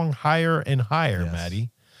the song "Higher and Higher." Yes. Maddie.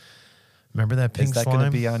 Remember that pink slime? Is that going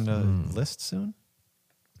to be on the list soon?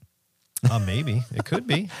 Maybe. It could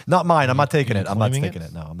be. Not mine. I'm not taking it. I'm not taking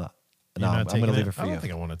it. No, I'm not. No, I'm going to leave it for you. I don't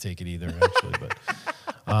think I want to take it either, actually. But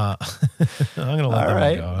I'm going to let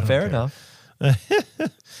that one go. Fair enough.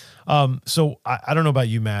 So I don't know about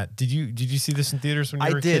you, Matt. Did you see this in theaters when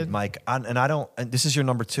you were a kid? I did, Mike. And I don't. And this is your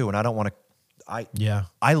number 2, and I don't want to.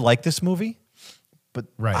 I like this movie, but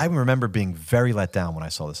I remember being very let down when I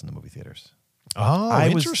saw this in the movie theaters. Oh,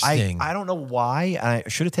 interesting. I don't know why. I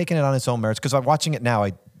should have taken it on its own merits because I'm watching it now.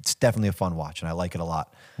 It's definitely a fun watch, and I like it a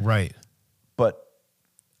lot. Right. But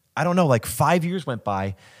I don't know. Like 5 years went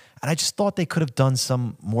by, and I just thought they could have done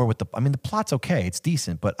some more with the. I mean, the plot's okay. It's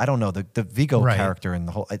decent, but I don't know the Vigo character and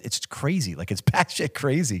the whole. It's crazy. Like it's batshit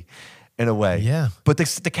crazy, in a way. Yeah. But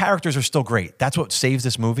the characters are still great. That's what saves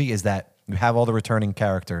this movie is that you have all the returning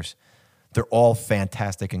characters. They're all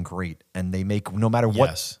fantastic and great, and they make no matter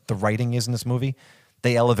what the writing is in this movie,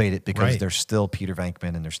 they elevate it because they're still Peter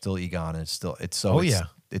Venkman and they're still Egon, and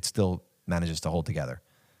it still manages to hold together.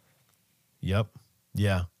 Yep.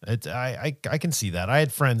 Yeah, I can see that. I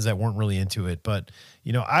had friends that weren't really into it, but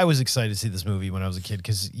I was excited to see this movie when I was a kid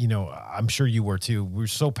because I'm sure you were too. We were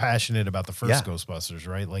so passionate about the first Ghostbusters,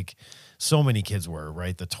 right? Like so many kids were,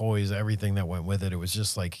 right? The toys, everything that went with it. It was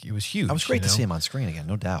just like it was huge. It was great to see him on screen again,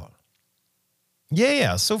 no doubt.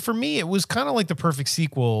 Yeah. So for me, it was kind of like the perfect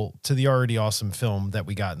sequel to the already awesome film that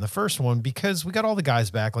we got in the first one because we got all the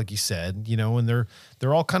guys back, like you said, and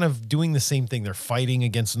they're all kind of doing the same thing. They're fighting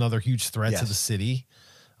against another huge threat to the city.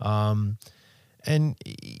 And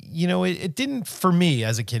it didn't, for me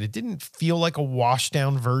as a kid, it didn't feel like a washed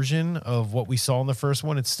down version of what we saw in the first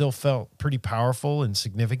one. It still felt pretty powerful and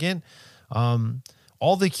significant.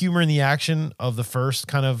 All the humor and the action of the first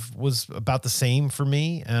kind of was about the same for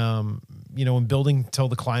me, in building till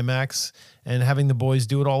the climax and having the boys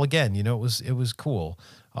do it all again. It was cool.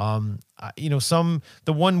 The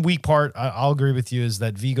one weak part I'll agree with you is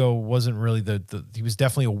that Vigo wasn't really he was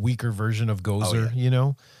definitely a weaker version of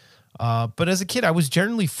Gozer, but as a kid, I was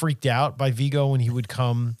generally freaked out by Vigo when he would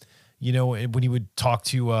come, when he would talk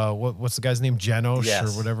to, what's the guy's name? Janos or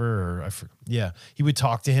whatever, he would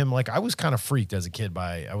talk to him. Like I was kind of freaked as a kid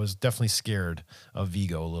I was definitely scared of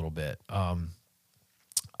Vigo a little bit.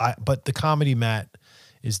 But the comedy, Matt,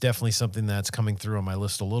 is definitely something that's coming through on my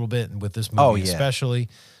list a little bit. And with this movie, especially,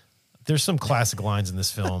 there's some classic lines in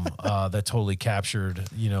this film that totally captured,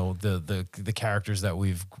 the characters that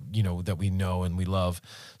that we know and we love.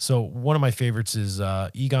 So one of my favorites is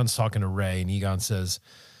Egon's talking to Ray, and Egon says,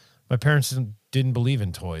 "My parents didn't believe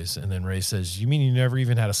in toys." And then Ray says, "You mean you never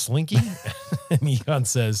even had a slinky?" And Egon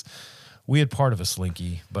says, "We had part of a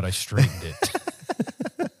slinky, but I straightened it."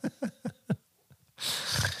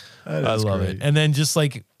 I love it. And then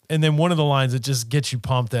and then one of the lines that just gets you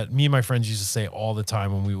pumped that me and my friends used to say all the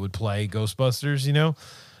time when we would play Ghostbusters,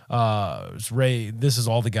 it's Ray, this is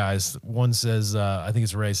all the guys. One says, I think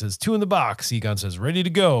it's Ray says, 2 in the box. Egon says, ready to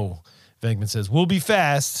go. Venkman says, we'll be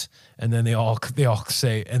fast. And then they all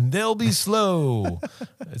say, and they'll be slow.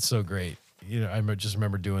 It's so great. I just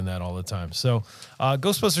remember doing that all the time. So,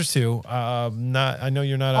 Ghostbusters 2. I know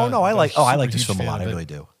you're not. I like this film a lot. I really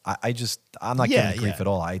do. I'm not giving grief at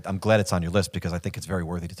all. I'm glad it's on your list because I think it's very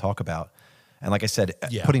worthy to talk about. And like I said,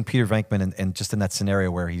 putting Peter Venkman in just in that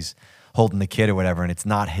scenario where he's holding the kid or whatever, and it's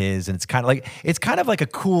not his, and it's kind of like a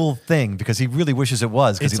cool thing because he really wishes it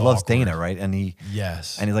was because he loves Dana, right? And he's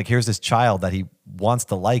like, here's this child that he wants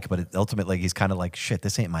to like, but ultimately he's kind of like, shit,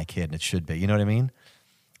 this ain't my kid, and it should be. You know what I mean?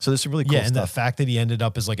 So there's some really cool stuff. And the fact that he ended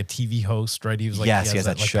up as like a TV host, right? He was like, he has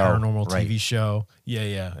that like show, paranormal right. TV show.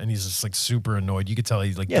 Yeah. And he's just like super annoyed. You could tell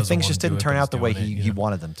he's like, things just didn't turn out the way he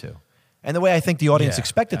wanted them to. And the way I think the audience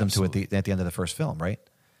expected them to at the end of the first film, right?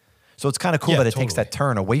 So it's kind of cool that it takes that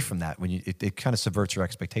turn away from that when it kind of subverts your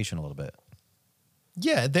expectation a little bit.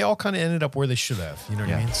 Yeah, they all kind of ended up where they should have. You know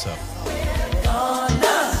what I mean? So.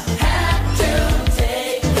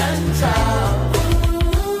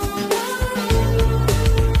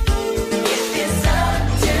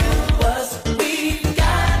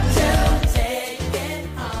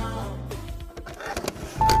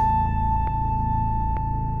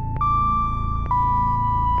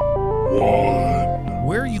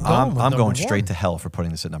 Where are you going? I'm going straight to hell for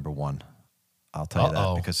putting this at number 1. I'll tell you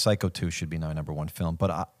that because Psycho 2 should be my number 1 film.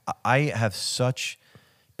 But I have such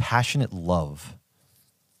passionate love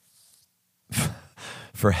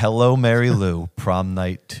for Hello, Mary Lou, Prom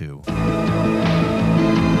Night 2. I've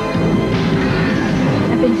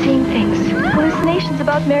been seeing things. Hallucinations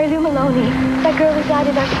about Mary Lou Maloney. That girl who died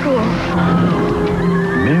at our school.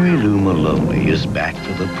 Mary Lou Maloney is back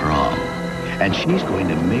for the prom. And she's going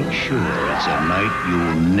to make sure it's a night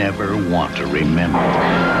you'll never want to remember.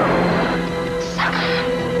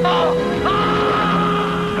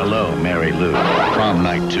 Hello, Mary Lou. Prom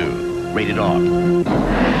Night 2. Rated R.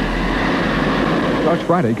 Starts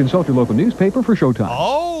Friday. Consult your local newspaper for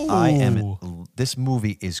showtime. This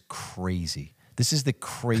movie is crazy. This is the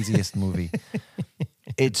craziest movie.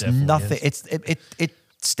 It's nothing. It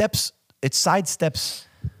sidesteps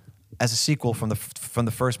as a sequel from the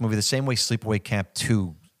first movie, the same way Sleepaway Camp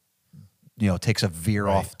 2, takes a veer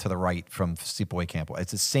off to the right from Sleepaway Camp.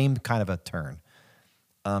 It's the same kind of a turn.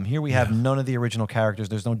 Here we have none of the original characters.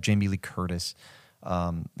 There's no Jamie Lee Curtis.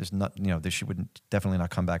 There's not, she would definitely not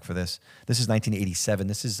come back for this. This is 1987.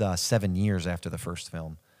 This is 7 years after the first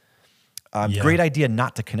film. Great idea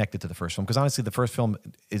not to connect it to the first film because honestly, the first film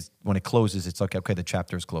is when it closes, it's like, okay, the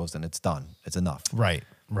chapter is closed and it's done. It's enough. Right.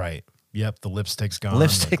 Yep, the lipstick's gone.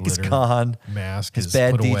 Lipstick is gone. Mask is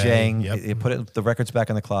bad put DJing. Away. Yep. You put the records back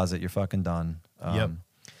in the closet. You're fucking done. Yep.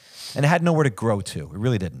 And it had nowhere to grow to. It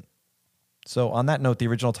really didn't. So on that note, the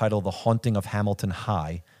original title, The Haunting of Hamilton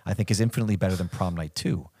High, I think is infinitely better than Prom Night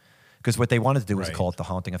 2. Because what they wanted to do was call it The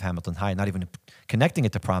Haunting of Hamilton High, not even connecting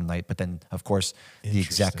it to Prom Night. But then, of course, the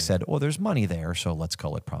exec said, oh, there's money there, so let's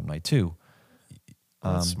call it Prom Night 2.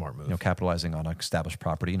 That's a smart move. Capitalizing on an established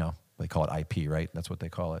property. They call it IP, right? That's what they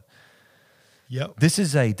call it. Yep. This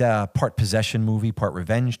is a part possession movie, part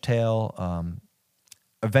revenge tale.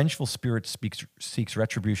 A vengeful spirit seeks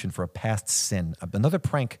retribution for a past sin. Another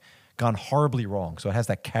prank gone horribly wrong. So it has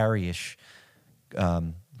that Carrie-ish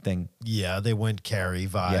thing. Yeah, they went Carrie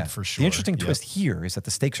vibe for sure. The interesting twist here is that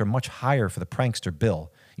the stakes are much higher for the prankster Bill.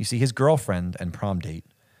 You see, his girlfriend and prom date,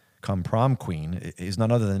 come prom queen, is none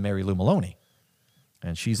other than Mary Lou Maloney.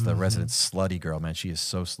 And she's the resident slutty girl, man. She is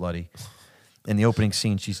so slutty. In the opening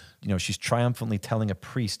scene, she's triumphantly telling a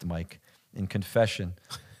priest, Mike, in confession.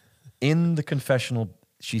 In the confessional,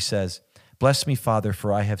 she says, "Bless me, Father,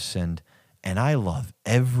 for I have sinned, and I love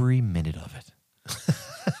every minute of it."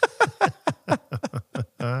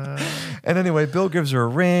 And anyway, Bill gives her a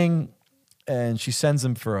ring, and she sends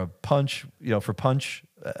him for a punch, and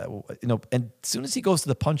as soon as he goes to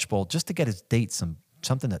the punch bowl, just to get his date some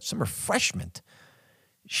refreshment,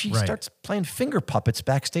 she starts playing finger puppets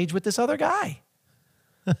backstage with this other guy.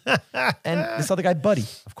 And this other guy, Buddy.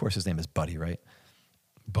 Of course, his name is Buddy, right?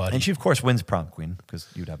 Buddy. And she, of course, wins prom queen because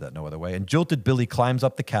you'd have that no other way. And jilted Billy climbs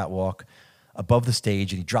up the catwalk above the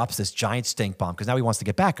stage and he drops this giant stink bomb because now he wants to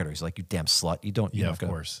get back at her. He's like, "You damn slut. You're not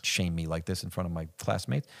going to shame me like this in front of my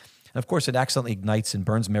classmates." And of course, it accidentally ignites and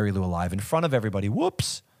burns Mary Lou alive in front of everybody.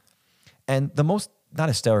 Whoops. And the most, not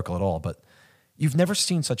hysterical at all, but you've never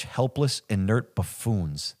seen such helpless, inert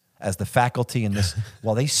buffoons as the faculty in this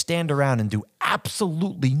while they stand around and do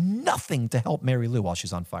absolutely nothing to help Mary Lou while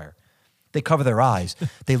she's on fire. They cover their eyes.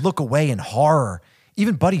 They look away in horror.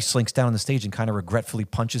 Even Buddy slinks down on the stage and kind of regretfully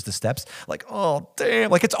punches the steps. Like, oh, damn.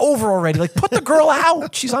 Like, it's over already. Like, put the girl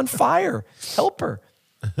out. She's on fire. Help her.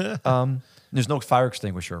 There's no fire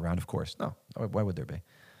extinguisher around, of course. No. Why would there be?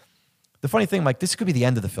 The funny thing, Mike, this could be the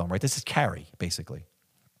end of the film, right? This is Carrie, basically.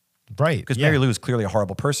 Right. Because Mary Lou is clearly a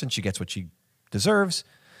horrible person. She gets what she deserves.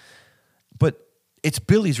 But it's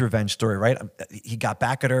Billy's revenge story, right? He got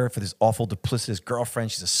back at her for this awful, duplicitous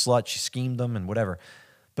girlfriend. She's a slut. She schemed him and whatever.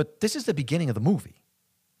 But this is the beginning of the movie.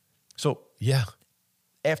 So yeah,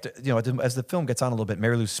 after as the film gets on a little bit,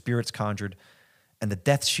 Mary Lou's spirit's conjured, and the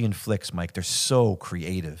deaths she inflicts, Mike, they're so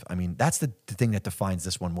creative. I mean, that's the thing that defines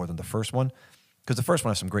this one more than the first one, because the first one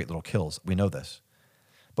has some great little kills. We know this,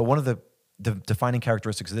 but one of the defining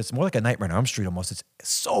characteristics of this, more like a Nightmare on Elm Street almost. It's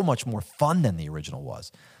so much more fun than the original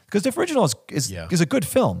was, because the original is a good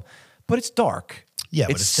film, but it's dark. Yeah,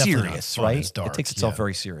 but it's it's definitely not serious, fun. right? It's dark. It takes itself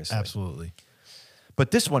very seriously. Absolutely. But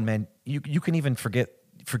this one, man, you can even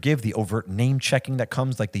forgive the overt name checking that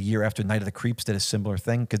comes like the year after Night of the Creeps did a similar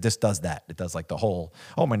thing, because this does that. It does like the whole,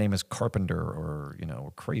 oh, my name is Carpenter or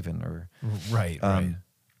Craven or right.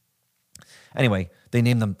 Anyway, they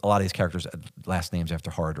named them a lot of these characters last names after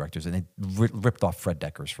horror directors, and they ripped off Fred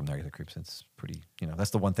Dekkers from Night of the Creeps. It's pretty,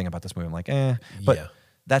 that's the one thing about this movie. I'm like, But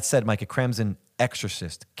that said, Mike, it crams in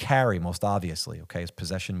Exorcist, Carrie, most obviously, okay, as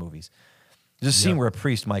possession movies. There's a scene where a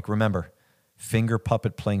priest, Mike, remember, finger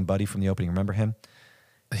puppet playing Buddy from the opening. Remember him?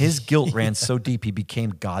 His guilt ran so deep he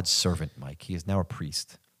became God's servant, Mike. He is now a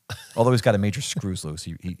priest. Although he's got a major screws loose.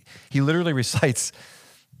 He literally recites,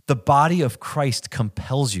 the body of Christ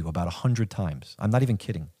compels you about 100 times. I'm not even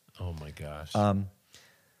kidding. Oh my gosh.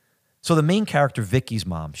 So the main character, Vicky's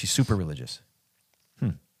mom, she's super religious.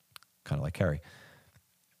 Kind of like Carrie.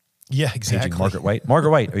 Yeah, exactly. Paging Margaret White.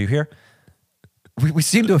 Margaret White, are you here? We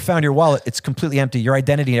seem to have found your wallet. It's completely empty. Your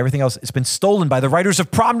identity and everything else has been stolen by the writers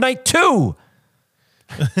of Prom Night 2.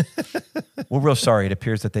 We're real sorry. It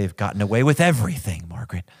appears that they've gotten away with everything,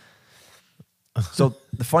 Margaret. So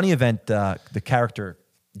the funny event, the character,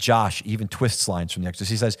 Josh, even twists lines from The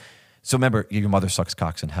Exorcist. He says, so remember, your mother sucks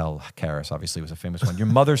cocks in hell. Karras obviously was a famous one. Your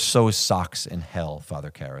mother sews socks in hell,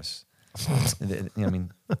 Father Karras. I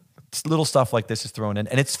mean, little stuff like this is thrown in,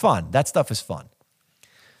 and it's fun. That stuff is fun.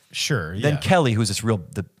 Sure. Then Kelly, who's this real,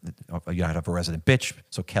 you have a resident bitch.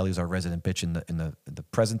 So Kelly's our resident bitch in the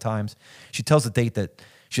present times. She tells the date that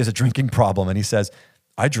she has a drinking problem, and he says,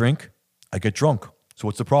 "I drink, I get drunk. So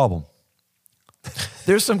what's the problem?"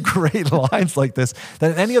 There's some great lines like this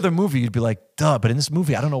that in any other movie you'd be like, "Duh," but in this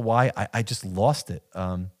movie, I don't know why I just lost it.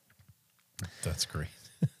 That's great.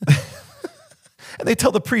 And they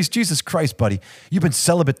tell the priest, "Jesus Christ, buddy, you've been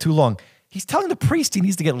celibate too long." He's telling the priest he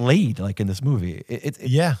needs to get laid, like in this movie.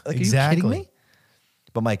 Yeah, like, exactly. Are you kidding me?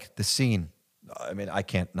 But Mike, the scene, I mean, I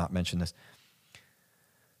can't not mention this.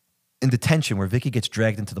 In detention, where Vicky gets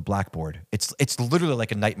dragged into the blackboard, it's literally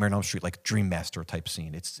like a Nightmare on Elm Street, like Dream Master type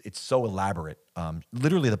scene. It's so elaborate.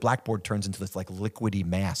 Literally, the blackboard turns into this like liquidy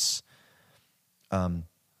mass. And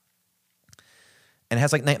it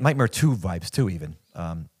has like Nightmare 2 vibes too, even.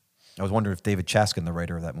 I was wondering if David Chaskin, the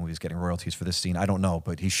writer of that movie, is getting royalties for this scene. I don't know,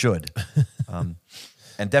 but he should. And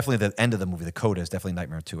definitely the end of the movie, the coda is definitely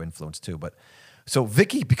Nightmare 2 influence too. But so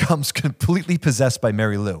Vicky becomes completely possessed by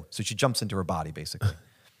Mary Lou. So she jumps into her body, basically.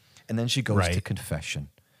 And then she goes to confession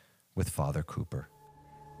with Father Cooper.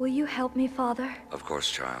 Will you help me, Father? Of course,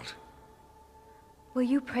 child. Will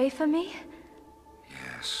you pray for me?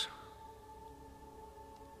 Yes.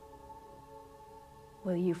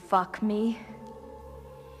 Will you fuck me?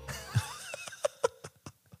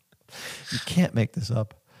 You can't make this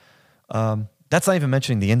up. That's not even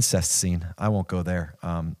mentioning the incest scene. I won't go there.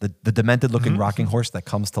 The demented-looking rocking horse that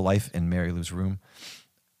comes to life in Mary Lou's room.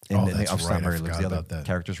 That's right. Not Mary Lou's, the other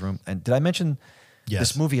character's room. And did I mention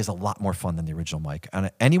this movie is a lot more fun than the original, Mike?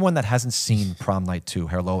 And anyone that hasn't seen Prom Night 2,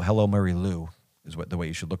 Hello Mary Lou, is the way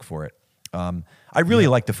you should look for it. I really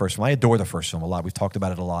like the first one. I adore the first film a lot. We've talked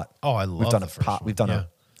about it a lot. Oh, I love the first one. We've done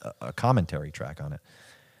a commentary track on it.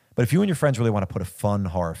 But if you and your friends really want to put a fun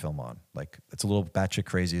horror film on, like it's a little batshit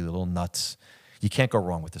crazy, a little nuts, you can't go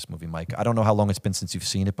wrong with this movie, Mike. I don't know how long it's been since you've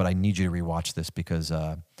seen it, but I need you to rewatch this because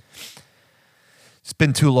it's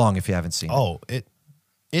been too long if you haven't seen it. Oh,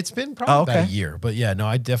 it's been probably about a year. But yeah, no,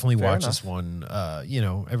 I definitely watch this one,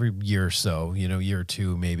 every year or so, year or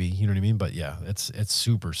two maybe, you know what I mean? But yeah, it's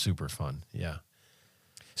super, super fun. Yeah.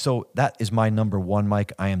 So that is my number one,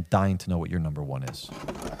 Mike. I am dying to know what your number one is.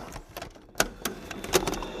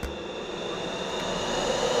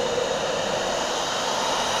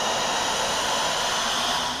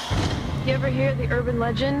 You ever hear the urban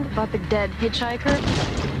legend about the dead hitchhiker?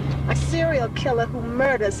 A serial killer who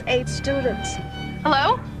murders 8 students.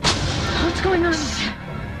 Hello? What's going on?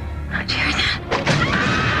 How'd you hear that?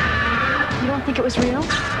 You don't think it was real?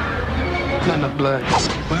 Not enough blood.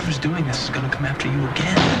 Whoever's doing this is gonna come after you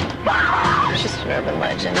again. It's just an urban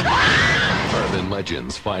legend. Urban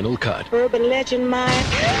Legends Final Cut. Urban legend, mine.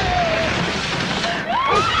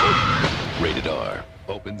 Rated R.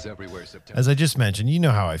 Opens everywhere September. As I just mentioned, you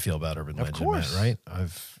know how I feel about urban legend, Matt, right?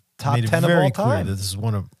 I've Top made it 10 very of all clear time. that this is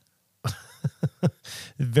one of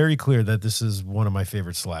very clear that this is one of my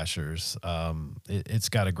favorite slashers. It's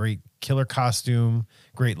got a great killer costume,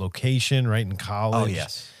 great location, right in college. Oh,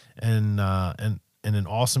 yes. And an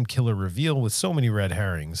awesome killer reveal with so many red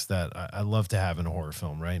herrings that I love to have in a horror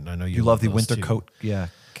film, right? And I know You love the those winter too. coat,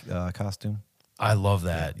 costume. I love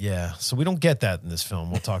that. Yeah. So we don't get that in this film.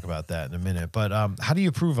 We'll talk about that in a minute. But how do you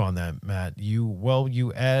improve on that, Matt?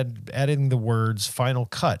 You adding the words "final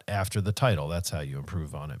cut" after the title. That's how you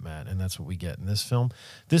improve on it, Matt. And that's what we get in this film.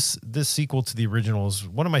 This sequel to the original is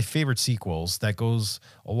one of my favorite sequels that goes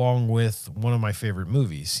along with one of my favorite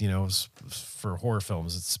movies. You know, for horror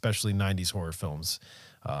films, especially 90s horror films.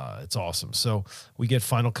 It's awesome. So we get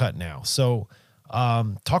final cut now. So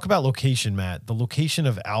talk about location, Matt. The location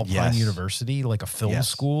of Alpine University, like a film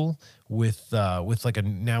school with like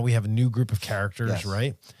now we have a new group of characters,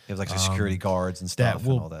 right? You have like security guards and stuff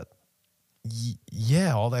and all that.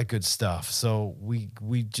 Yeah, all that good stuff. So we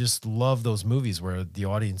just love those movies where the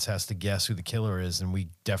audience has to guess who the killer is, and we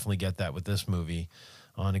definitely get that with this movie.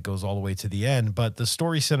 And it goes all the way to the end. But the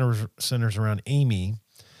story centers around Amy,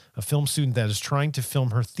 a film student that is trying to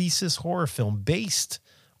film her thesis horror film based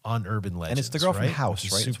on urban legends. And it's the girl from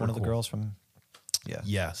House, right? It's one of the cool. girls from,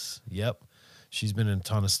 Yes. Yep. She's been in a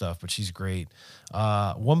ton of stuff, but she's great.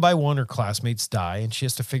 One by one, her classmates die, and she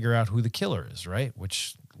has to figure out who the killer is, right?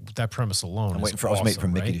 Which that premise alone I is was waiting for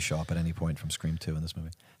Mickey right? to show up at any point from Scream 2 in this movie.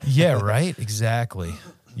 Yeah, right? Exactly.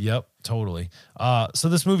 Yep, totally. So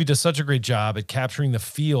this movie does such a great job at capturing the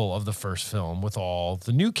feel of the first film with all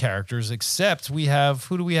the new characters, except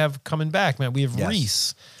who do we have coming back, man? We have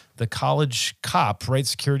Reese, the college cop, right?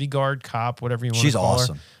 Security guard, cop, whatever you want to call her.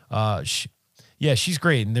 She's awesome. She's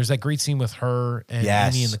great. And there's that great scene with her and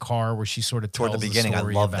Amy in the car where she sort of tells the beginning, the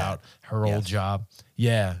story about her old job.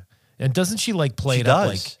 Yeah. And doesn't she like play it up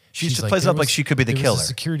like she plays it up like she could be the killer. A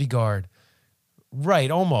security guard.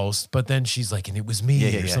 Right, almost. But then she's like, and it was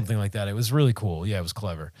me or something like that. It was really cool. Yeah, it was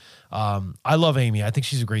clever. I love Amy. I think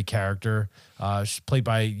she's a great character. She's played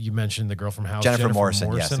by, you mentioned the girl from House. Jennifer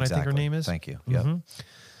Morrison. Yes, I think her name is. Thank you.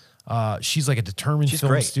 She's like a determined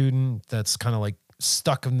film student that's kind of like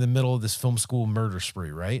stuck in the middle of this film school murder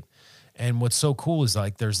spree, right? And what's so cool is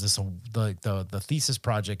like there's this the thesis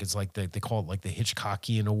project is like they call it like the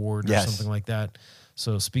Hitchcockian Award or something like that.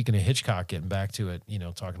 So speaking of Hitchcock, getting back to it,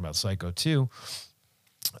 talking about Psycho 2,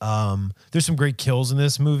 there's some great kills in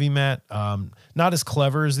this movie, Matt. Not as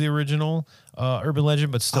clever as the original Urban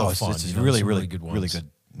Legend, but still fun. It's really good ones. Really good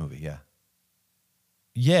movie, yeah.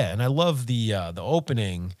 Yeah, and I love the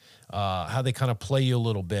opening, how they kind of play you a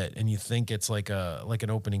little bit, and you think it's like an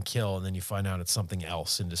opening kill, and then you find out it's something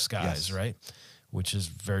else in disguise, right? Which is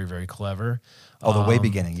very, very clever. Oh, the way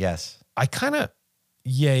beginning, yes. I kind of,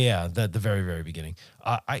 the very, very beginning.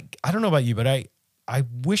 I don't know about you, but I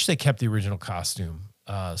wish they kept the original costume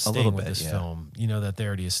staying with this film. That they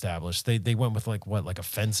already established. They went with like a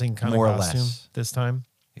fencing kind of costume this time.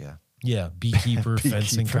 Yeah. Yeah, beekeeper,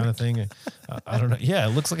 fencing kind of thing. I don't know. Yeah,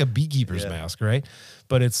 it looks like a beekeeper's mask, right?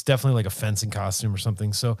 But it's definitely like a fencing costume or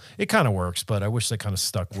something. So it kind of works, but I wish they kind of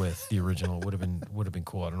stuck with the original. Would have been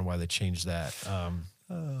cool. I don't know why they changed that. Oh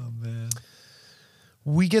man.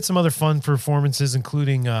 We get some other fun performances,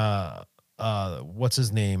 including what's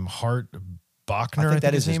his name? Hart Bachner, I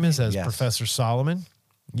think his name is, as Professor Solomon.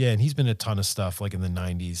 Yeah, and he's been in a ton of stuff like in the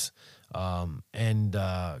 90s. And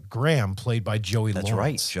Graham, played by Joey Lawrence. That's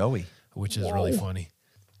right, Joey. Which is really funny.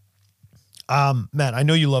 Matt, I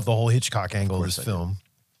know you love the whole Hitchcock angle of this film.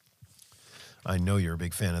 I know you're a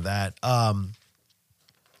big fan of that.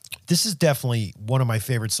 This is definitely one of my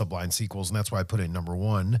favorite Sublime sequels, and that's why I put it at number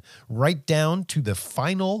 1. Right down to the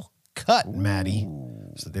final cut, Maddie.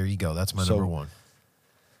 So there you go. That's my number 1.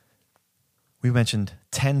 We mentioned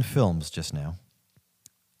 10 films just now.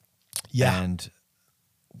 Yeah. And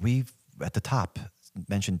we've, at the top,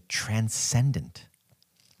 mentioned transcendent.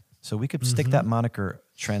 So we could stick that moniker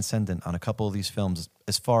transcendent on a couple of these films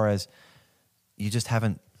as far as you just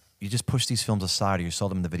push these films aside, or you saw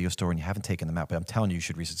them in the video store and you haven't taken them out. But I'm telling you, you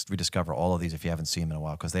should rediscover all of these if you haven't seen them in a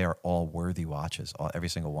while, because they are all worthy watches, every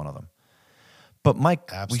single one of them. But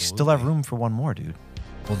Mike, we still have room for one more, dude.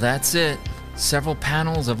 Well, that's it. Several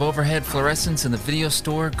panels of overhead fluorescence in the video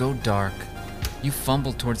store go dark. You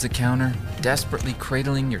fumble towards the counter, desperately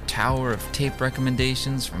cradling your tower of tape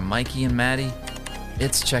recommendations from Mikey and Maddie.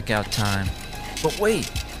 It's checkout time. But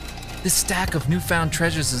wait, this stack of newfound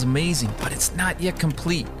treasures is amazing, but it's not yet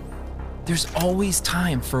complete. There's always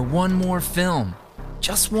time for one more film.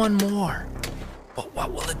 Just one more. But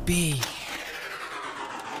what will it be?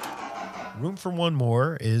 Room for one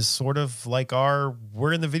more is sort of like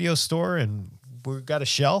we're in the video store and we've got a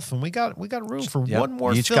shelf and we got room for one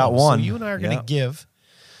more you each film. got one. So you and I are going to give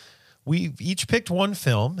we each picked one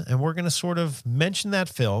film, and we're going to sort of mention that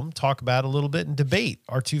film, talk about it a little bit, and debate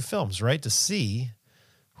our two films, right? To see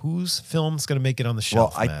whose film's going to make it on the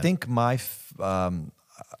shelf. Well, I think my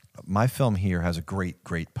film here has a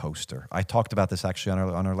great poster. I talked about this actually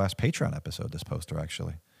on our last Patreon episode, this poster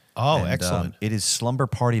actually. Oh, And, excellent. It is Slumber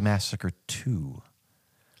Party Massacre 2.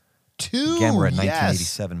 Again, we're at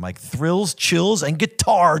 1987, Mike. Thrills, chills, and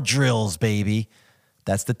guitar drills, baby.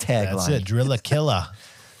 That's the tagline. That's it, drill a killer.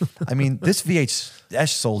 I mean, this VHS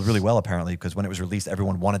sold really well, apparently, because when it was released,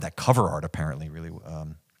 everyone wanted that cover art, apparently, really.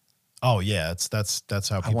 Oh, yeah, that's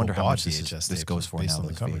how people I wonder how bought much VHS this goes for now,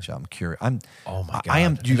 this VHS. I'm curious. Oh, my God. I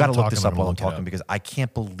am. You got to look talking this up about it, while I'm look it talking, up. because I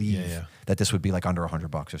can't believe that this would be like under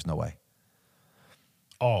 $100. There's no way.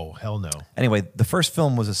 Oh, hell no. Anyway, the first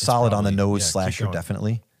film was a solid on the nose keep slasher, going.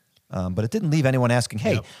 definitely. But it didn't leave anyone asking,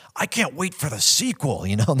 hey, I can't wait for the sequel.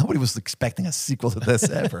 You know, nobody was expecting a sequel to this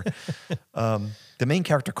ever. The main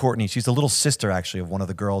character, Courtney, she's the little sister, actually, of one of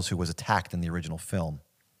the girls who was attacked in the original film,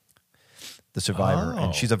 the survivor.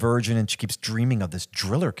 And she's a virgin, and she keeps dreaming of this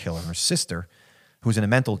driller killer, her sister, who's in a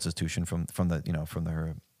mental institution from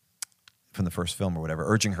the first film or whatever,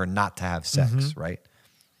 urging her not to have sex, right?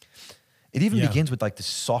 It even begins with like this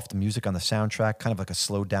soft music on the soundtrack, kind of like a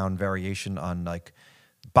slowed down variation on like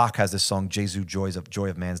Bach has this song, Jesu, Joy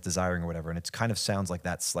of Man's Desiring or whatever, and it kind of sounds like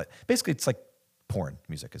that. Basically, it's like porn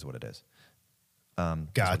music is what it is. Gotcha.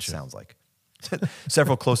 That's what it sounds like.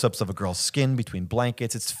 Several close-ups of a girl's skin between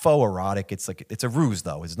blankets. It's faux erotic. It's a ruse,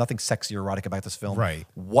 though. There's nothing sexy or erotic about this film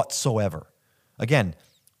whatsoever. Again,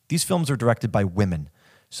 these films are directed by women,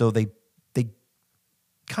 so they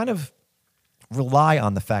kind of rely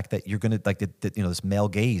on the fact that you're going to this male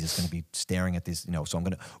gaze is going to be staring at these, so I'm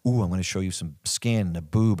going to show you some skin and a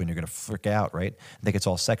boob, and you're going to freak out, right? And think it's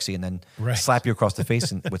all sexy, and then slap you across the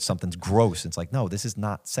face with something's gross. It's like, no, this is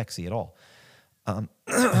not sexy at all.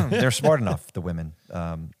 They're smart enough, the women.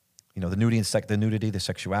 The nudity, the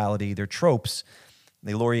sexuality, their tropes.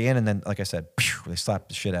 They lure you in, and then, like I said, they slap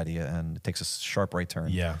the shit out of you, and it takes a sharp right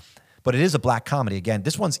turn. Yeah. But it is a black comedy. Again,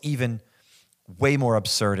 this one's even way more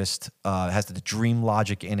absurdist. It has the dream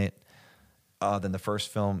logic in it than the first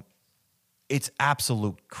film. It's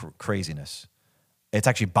absolute craziness. It's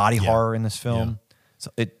actually body horror in this film.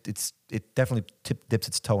 So it definitely dips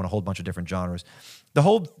its toe in a whole bunch of different genres. The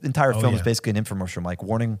whole entire film is basically an infomercial, Mike,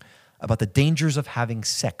 warning about the dangers of having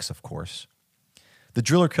sex, of course. The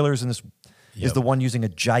driller killers in this is the one using a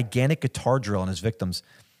gigantic guitar drill on his victims.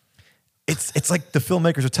 It's like the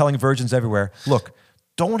filmmakers are telling virgins everywhere, look,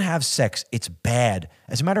 don't have sex. It's bad.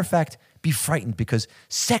 As a matter of fact, be frightened because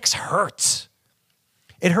sex hurts.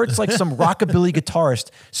 It hurts like some rockabilly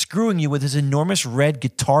guitarist screwing you with his enormous red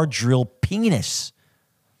guitar drill penis.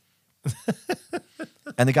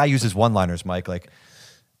 And the guy uses one-liners, Mike, like,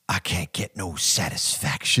 I can't get no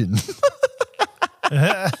satisfaction.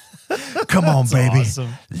 Come on, That's baby.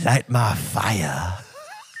 awesome. Light my fire.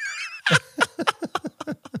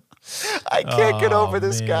 I can't get over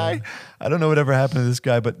this guy. I don't know whatever happened to this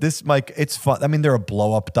guy, but this, Mike, it's fun. I mean, there are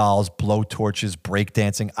blow-up dolls, blow torches,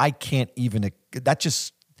 breakdancing. I can't even, that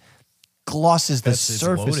just glosses the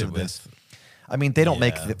surface of this. I mean, they don't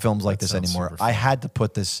make films like this anymore. I had to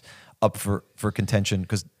put this up for contention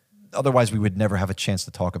because otherwise we would never have a chance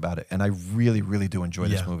to talk about it. And I really, really do enjoy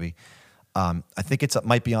this movie. I think it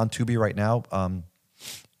might be on Tubi right now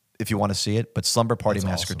if you want to see it. But Slumber Party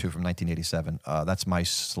Massacre 2 from 1987. That's my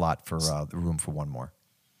slot for the room for one more.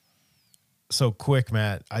 So quick,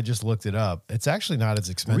 Matt, I just looked it up. It's actually not as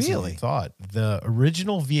expensive as you thought. The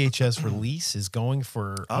original VHS release is going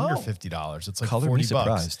for under $50. It's like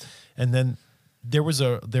 $40. And then there was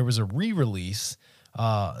a re-release.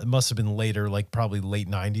 It must have been later, like probably late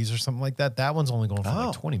 90s or something like that. That one's only going for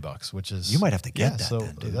like $20, which is... You might have to get that so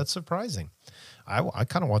then, dude. That's surprising. I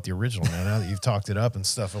kind of want the original now. Now that you've talked it up and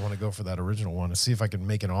stuff, I want to go for that original one and see if I can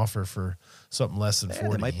make an offer for something less than 40.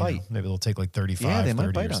 They might bite. Maybe they'll take like 35, they 30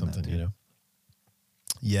 might bite or on something, that,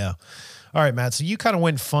 Yeah. All right, Matt. So you kind of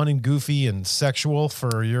went fun and goofy and sexual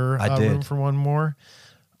for your room for one more.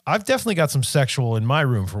 I've definitely got some sexual in my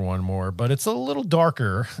room for one more, but it's a little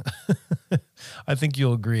darker. I think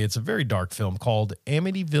you'll agree. It's a very dark film called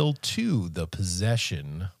Amityville 2, The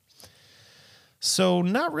Possession. So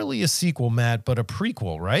not really a sequel, Matt, but a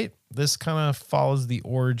prequel, right? This kind of follows the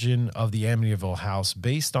origin of the Amityville house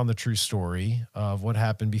based on the true story of what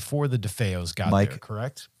happened before the DeFeos got there,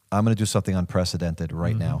 correct? I'm going to do something unprecedented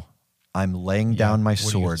right now. I'm laying down my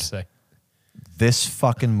sword. This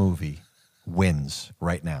fucking movie wins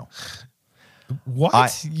right now.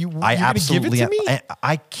 What? You're absolutely give it to me?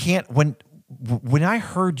 I can't. When I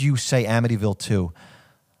heard you say Amityville 2,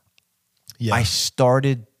 I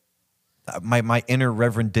started my inner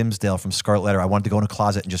Reverend Dimsdale from Scarlet Letter. I wanted to go in a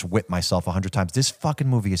closet and just whip myself 100 times. This fucking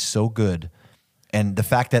movie is so good. And the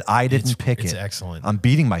fact that I didn't pick it, it's excellent. I'm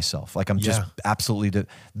beating myself. Like I'm just absolutely.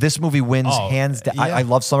 This movie wins hands down. I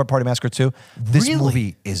love Slumber Party Massacre too. This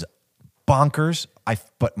movie is bonkers.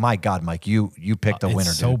 But my God, Mike, you picked a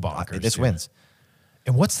winner. So dude. bonkers. This wins.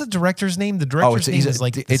 And what's the director's name? The director's name is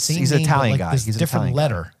like the same he's an name, Italian but like guy. this He's an different Italian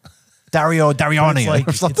letter. Dario Dariani.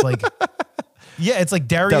 It's like yeah, it's like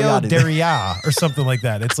Dario Daria or something like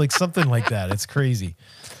that. It's like something like that. It's crazy.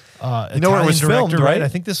 You know where it was filmed, right? I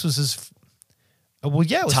think this was his. Well,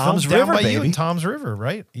 yeah, it was Tom's filmed River, down by you baby. in Tom's River,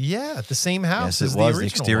 right? Yeah, at the same house Yes, as it the was. original The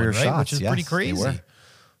exterior one, right? shots, Which is yes, pretty they crazy. were.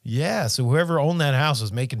 Yeah, so whoever owned that house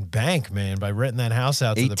was making bank, man, by renting that house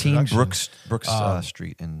out to the 18 production. Brooks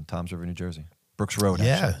Street in Tom's River, New Jersey. Brooks Road.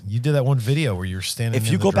 Yeah, actually. You did that one video where you're standing. If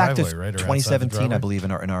you in the go back to driveway, right, or outside the 2017, I driveway. believe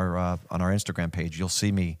in our on our Instagram page, you'll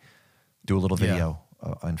see me do a little video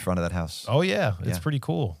in front of that house. Oh yeah, it's pretty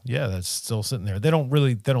cool. Yeah, that's still sitting there. They don't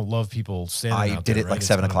love people standing. I out did there, it right? like It's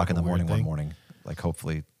 7 kind of o'clock like in the a weird morning one thing. morning. Like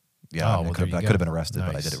hopefully, Oh, I could have been arrested,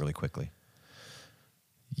 but I did it really quickly.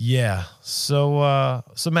 Yeah. So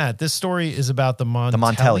Matt, this story is about the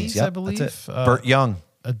Montellis, yep, I believe. that's it. Burt Young.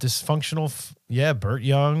 A dysfunctional, Burt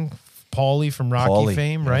Young, Paulie from Rocky Paulie,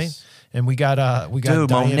 fame, yes. right? And we got Dude, Diane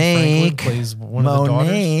Monique, Franklin plays one of the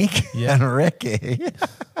daughters. Yeah. and Ricky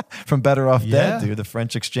from Better Off Yeah. Dead, dude, the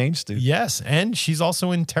French exchange student. Yes, and she's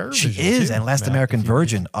also in Terror She Vision, is, too, and Last Matt, American if you-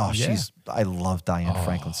 Virgin. Oh, yeah. I love Diane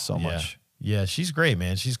Franklin so much. Yeah, she's great,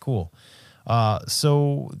 man. She's cool.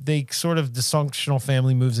 So they sort of dysfunctional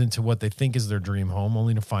family moves into what they think is their dream home,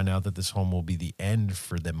 only to find out that this home will be the end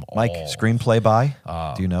for them all. Mike, screenplay by?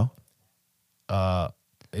 Do you know?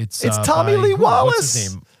 It's Tommy by Lee who? Wallace. What's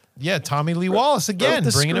his name? Yeah, Tommy Lee Wallace again,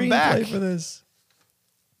 Wrote the bringing him back. screenplay for this.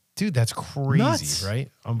 Dude, that's crazy, Nuts.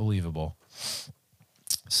 right? Unbelievable.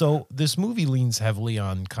 So this movie leans heavily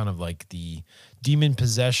on kind of like the demon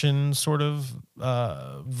possession sort of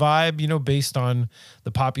vibe, based on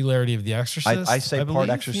the popularity of The Exorcist. I say believe, part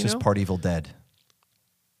Exorcist, part Evil Dead.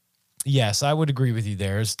 Yes, I would agree with you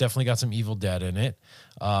there. It's definitely got some Evil Dead in it.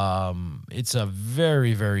 It's a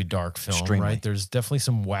very, very dark film, Extremely. right? There's definitely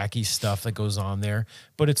some wacky stuff that goes on there,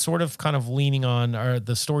 but it's sort of kind of leaning on, or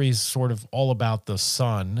the story is sort of all about the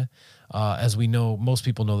son. As we know, most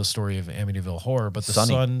people know the story of Amityville Horror, but the Sonny.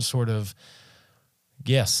 son sort of,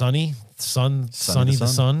 Sonny the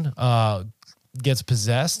son, gets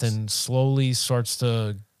possessed and slowly starts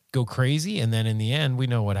to go crazy. And then in the end, we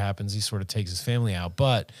know what happens. He sort of takes his family out,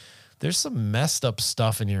 but there's some messed up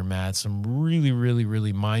stuff in here, Matt. Some really, really,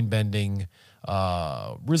 really mind-bending,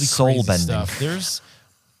 really Soul-bending. crazy stuff. There's,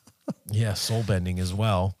 soul-bending as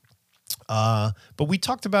well. But we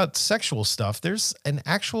talked about sexual stuff. There's an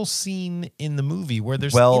actual scene in the movie where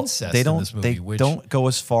there's incest in this movie. They don't go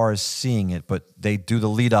as far as seeing it, but they do the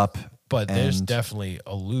lead up. But there's and- definitely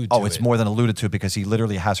allude to it. Oh, it's more than alluded to because he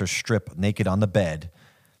literally has her strip naked on the bed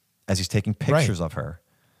as he's taking pictures of her.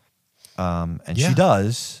 And she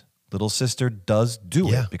does. Little sister does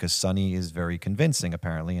do it because Sonny is very convincing,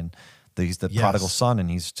 apparently, and he's the prodigal son, and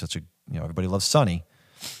he's such a everybody loves Sonny,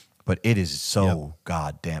 but it is so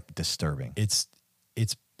goddamn disturbing. It's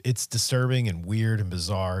disturbing and weird and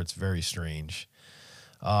bizarre. It's very strange.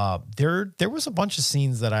 There was a bunch of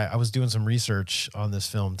scenes that I was doing some research on this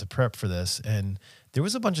film to prep for this, and there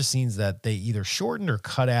was a bunch of scenes that they either shortened or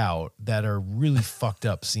cut out that are really fucked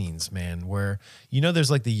up scenes, man, where, there's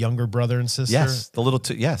like the younger brother and sister. Yes, the little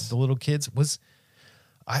kids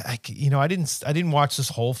I didn't watch this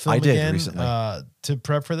whole film I did again recently. to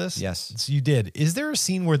prep for this. Yes. So you did. Is there a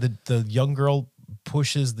scene where the young girl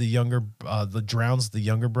pushes drowns the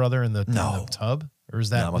younger brother in the tub? Or was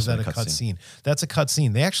that a cut scene? That's a cut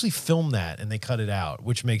scene. They actually filmed that and they cut it out,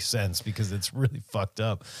 which makes sense because it's really fucked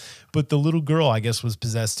up. But the little girl, I guess, was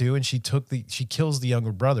possessed too, and she kills the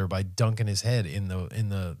younger brother by dunking his head in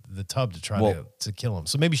the tub to try to kill him.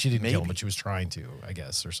 So maybe she didn't kill him, but she was trying to, I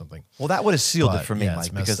guess, or something. Well, that would have sealed it for me,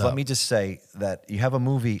 Mike, because let me just say that you have a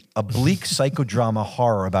bleak psychodrama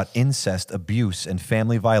horror about incest, abuse, and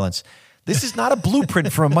family violence. This is not a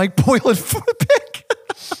blueprint for a Mike Boylan pick.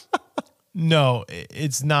 No,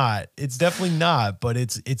 it's not. It's definitely not. But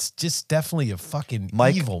it's just definitely a fucking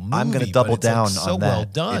Mike, evil movie. I'm going to double down so on that. Well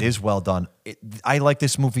done. It is well done. I like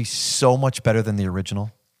this movie so much better than the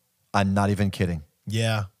original. I'm not even kidding.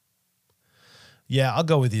 Yeah, I'll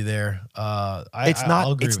go with you there. I'll agree It's with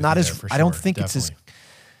not you as. there for I don't sure, think it's definitely. as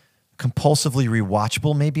compulsively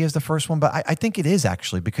rewatchable maybe as the first one, but I think it is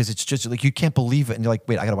actually because it's just like you can't believe it, and you're like,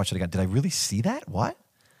 wait, I got to watch it again. Did I really see that? What?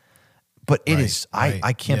 But it is.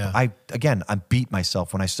 I can't. Yeah. I beat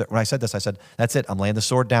myself when I said this. I said, that's it. I'm laying the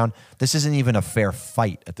sword down. This isn't even a fair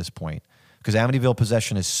fight at this point. because Amityville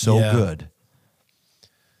Possession is so Yeah. good.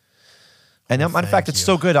 And matter of fact, it's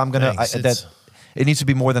so good. I'm gonna that it needs to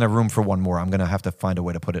be more than a room for one more. I'm gonna have to find a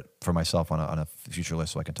way to put it for myself on a future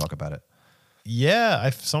list so I can talk about it. Yeah,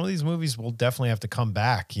 some of these movies will definitely have to come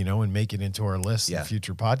back, and make it into our list in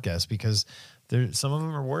future podcasts because some of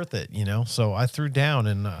them are worth it, So I threw down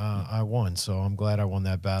and I won, so I'm glad I won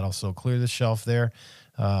that battle. So clear the shelf there.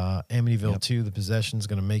 Amityville 2, The Possession's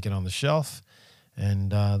going to make it on the shelf,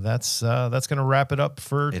 and that's going to wrap it up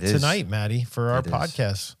for tonight, Maddie, for our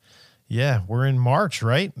podcast. Yeah, we're in March,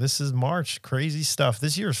 right? This is March. Crazy stuff.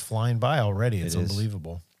 This year's flying by already. It's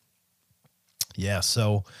unbelievable. Yeah,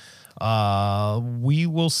 so we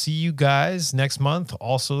will see you guys next month.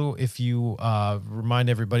 Also, if you remind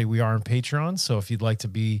everybody, we are on Patreon. So if you'd like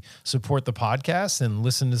to support the podcast and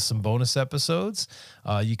listen to some bonus episodes,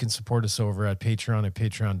 you can support us over at Patreon at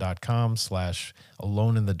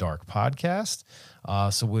patreon.com/Alone in the Dark podcast.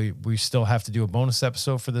 So we still have to do a bonus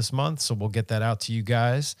episode for this month, so we'll get that out to you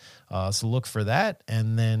guys. So look for that,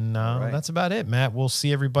 and then that's about it, Matt. We'll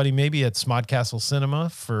see everybody maybe at Smodcastle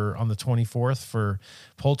Cinema on the 24th for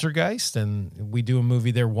Poltergeist, and we do a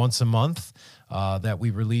movie there once a month that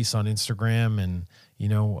we release on Instagram, and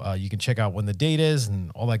you can check out when the date is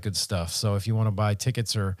and all that good stuff. So if you want to buy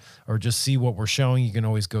tickets or just see what we're showing, you can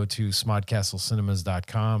always go to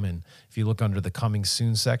smodcastlecinemas.com. And if you look under the coming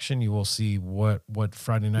soon section, you will see what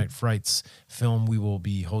Friday Night Frights film we will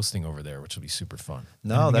be hosting over there, which will be super fun.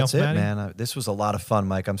 No, Anything that's else, it, Maddie? man. This was a lot of fun,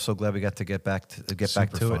 Mike. I'm so glad we got to get back to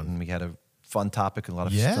it, and we had a fun topic and a lot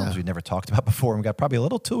of films we never talked about before. And we got probably a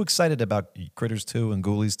little too excited about Critters 2 and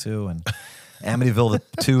Ghoulies 2 and Amityville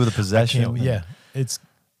 2, The Possession. Yeah, it's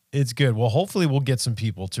good. Well, hopefully we'll get some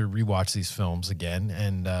people to rewatch these films again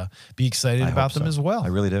and be excited about them as well. I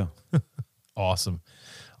really do. Awesome.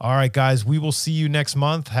 All right, guys, we will see you next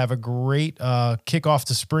month. Have a great kickoff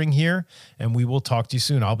to spring here, and we will talk to you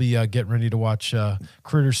soon. I'll be getting ready to watch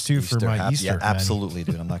Critters 2 for my Easter. Yeah, absolutely,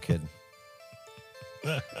 dude. I'm not kidding.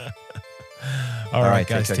 All right,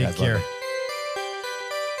 guys, take care.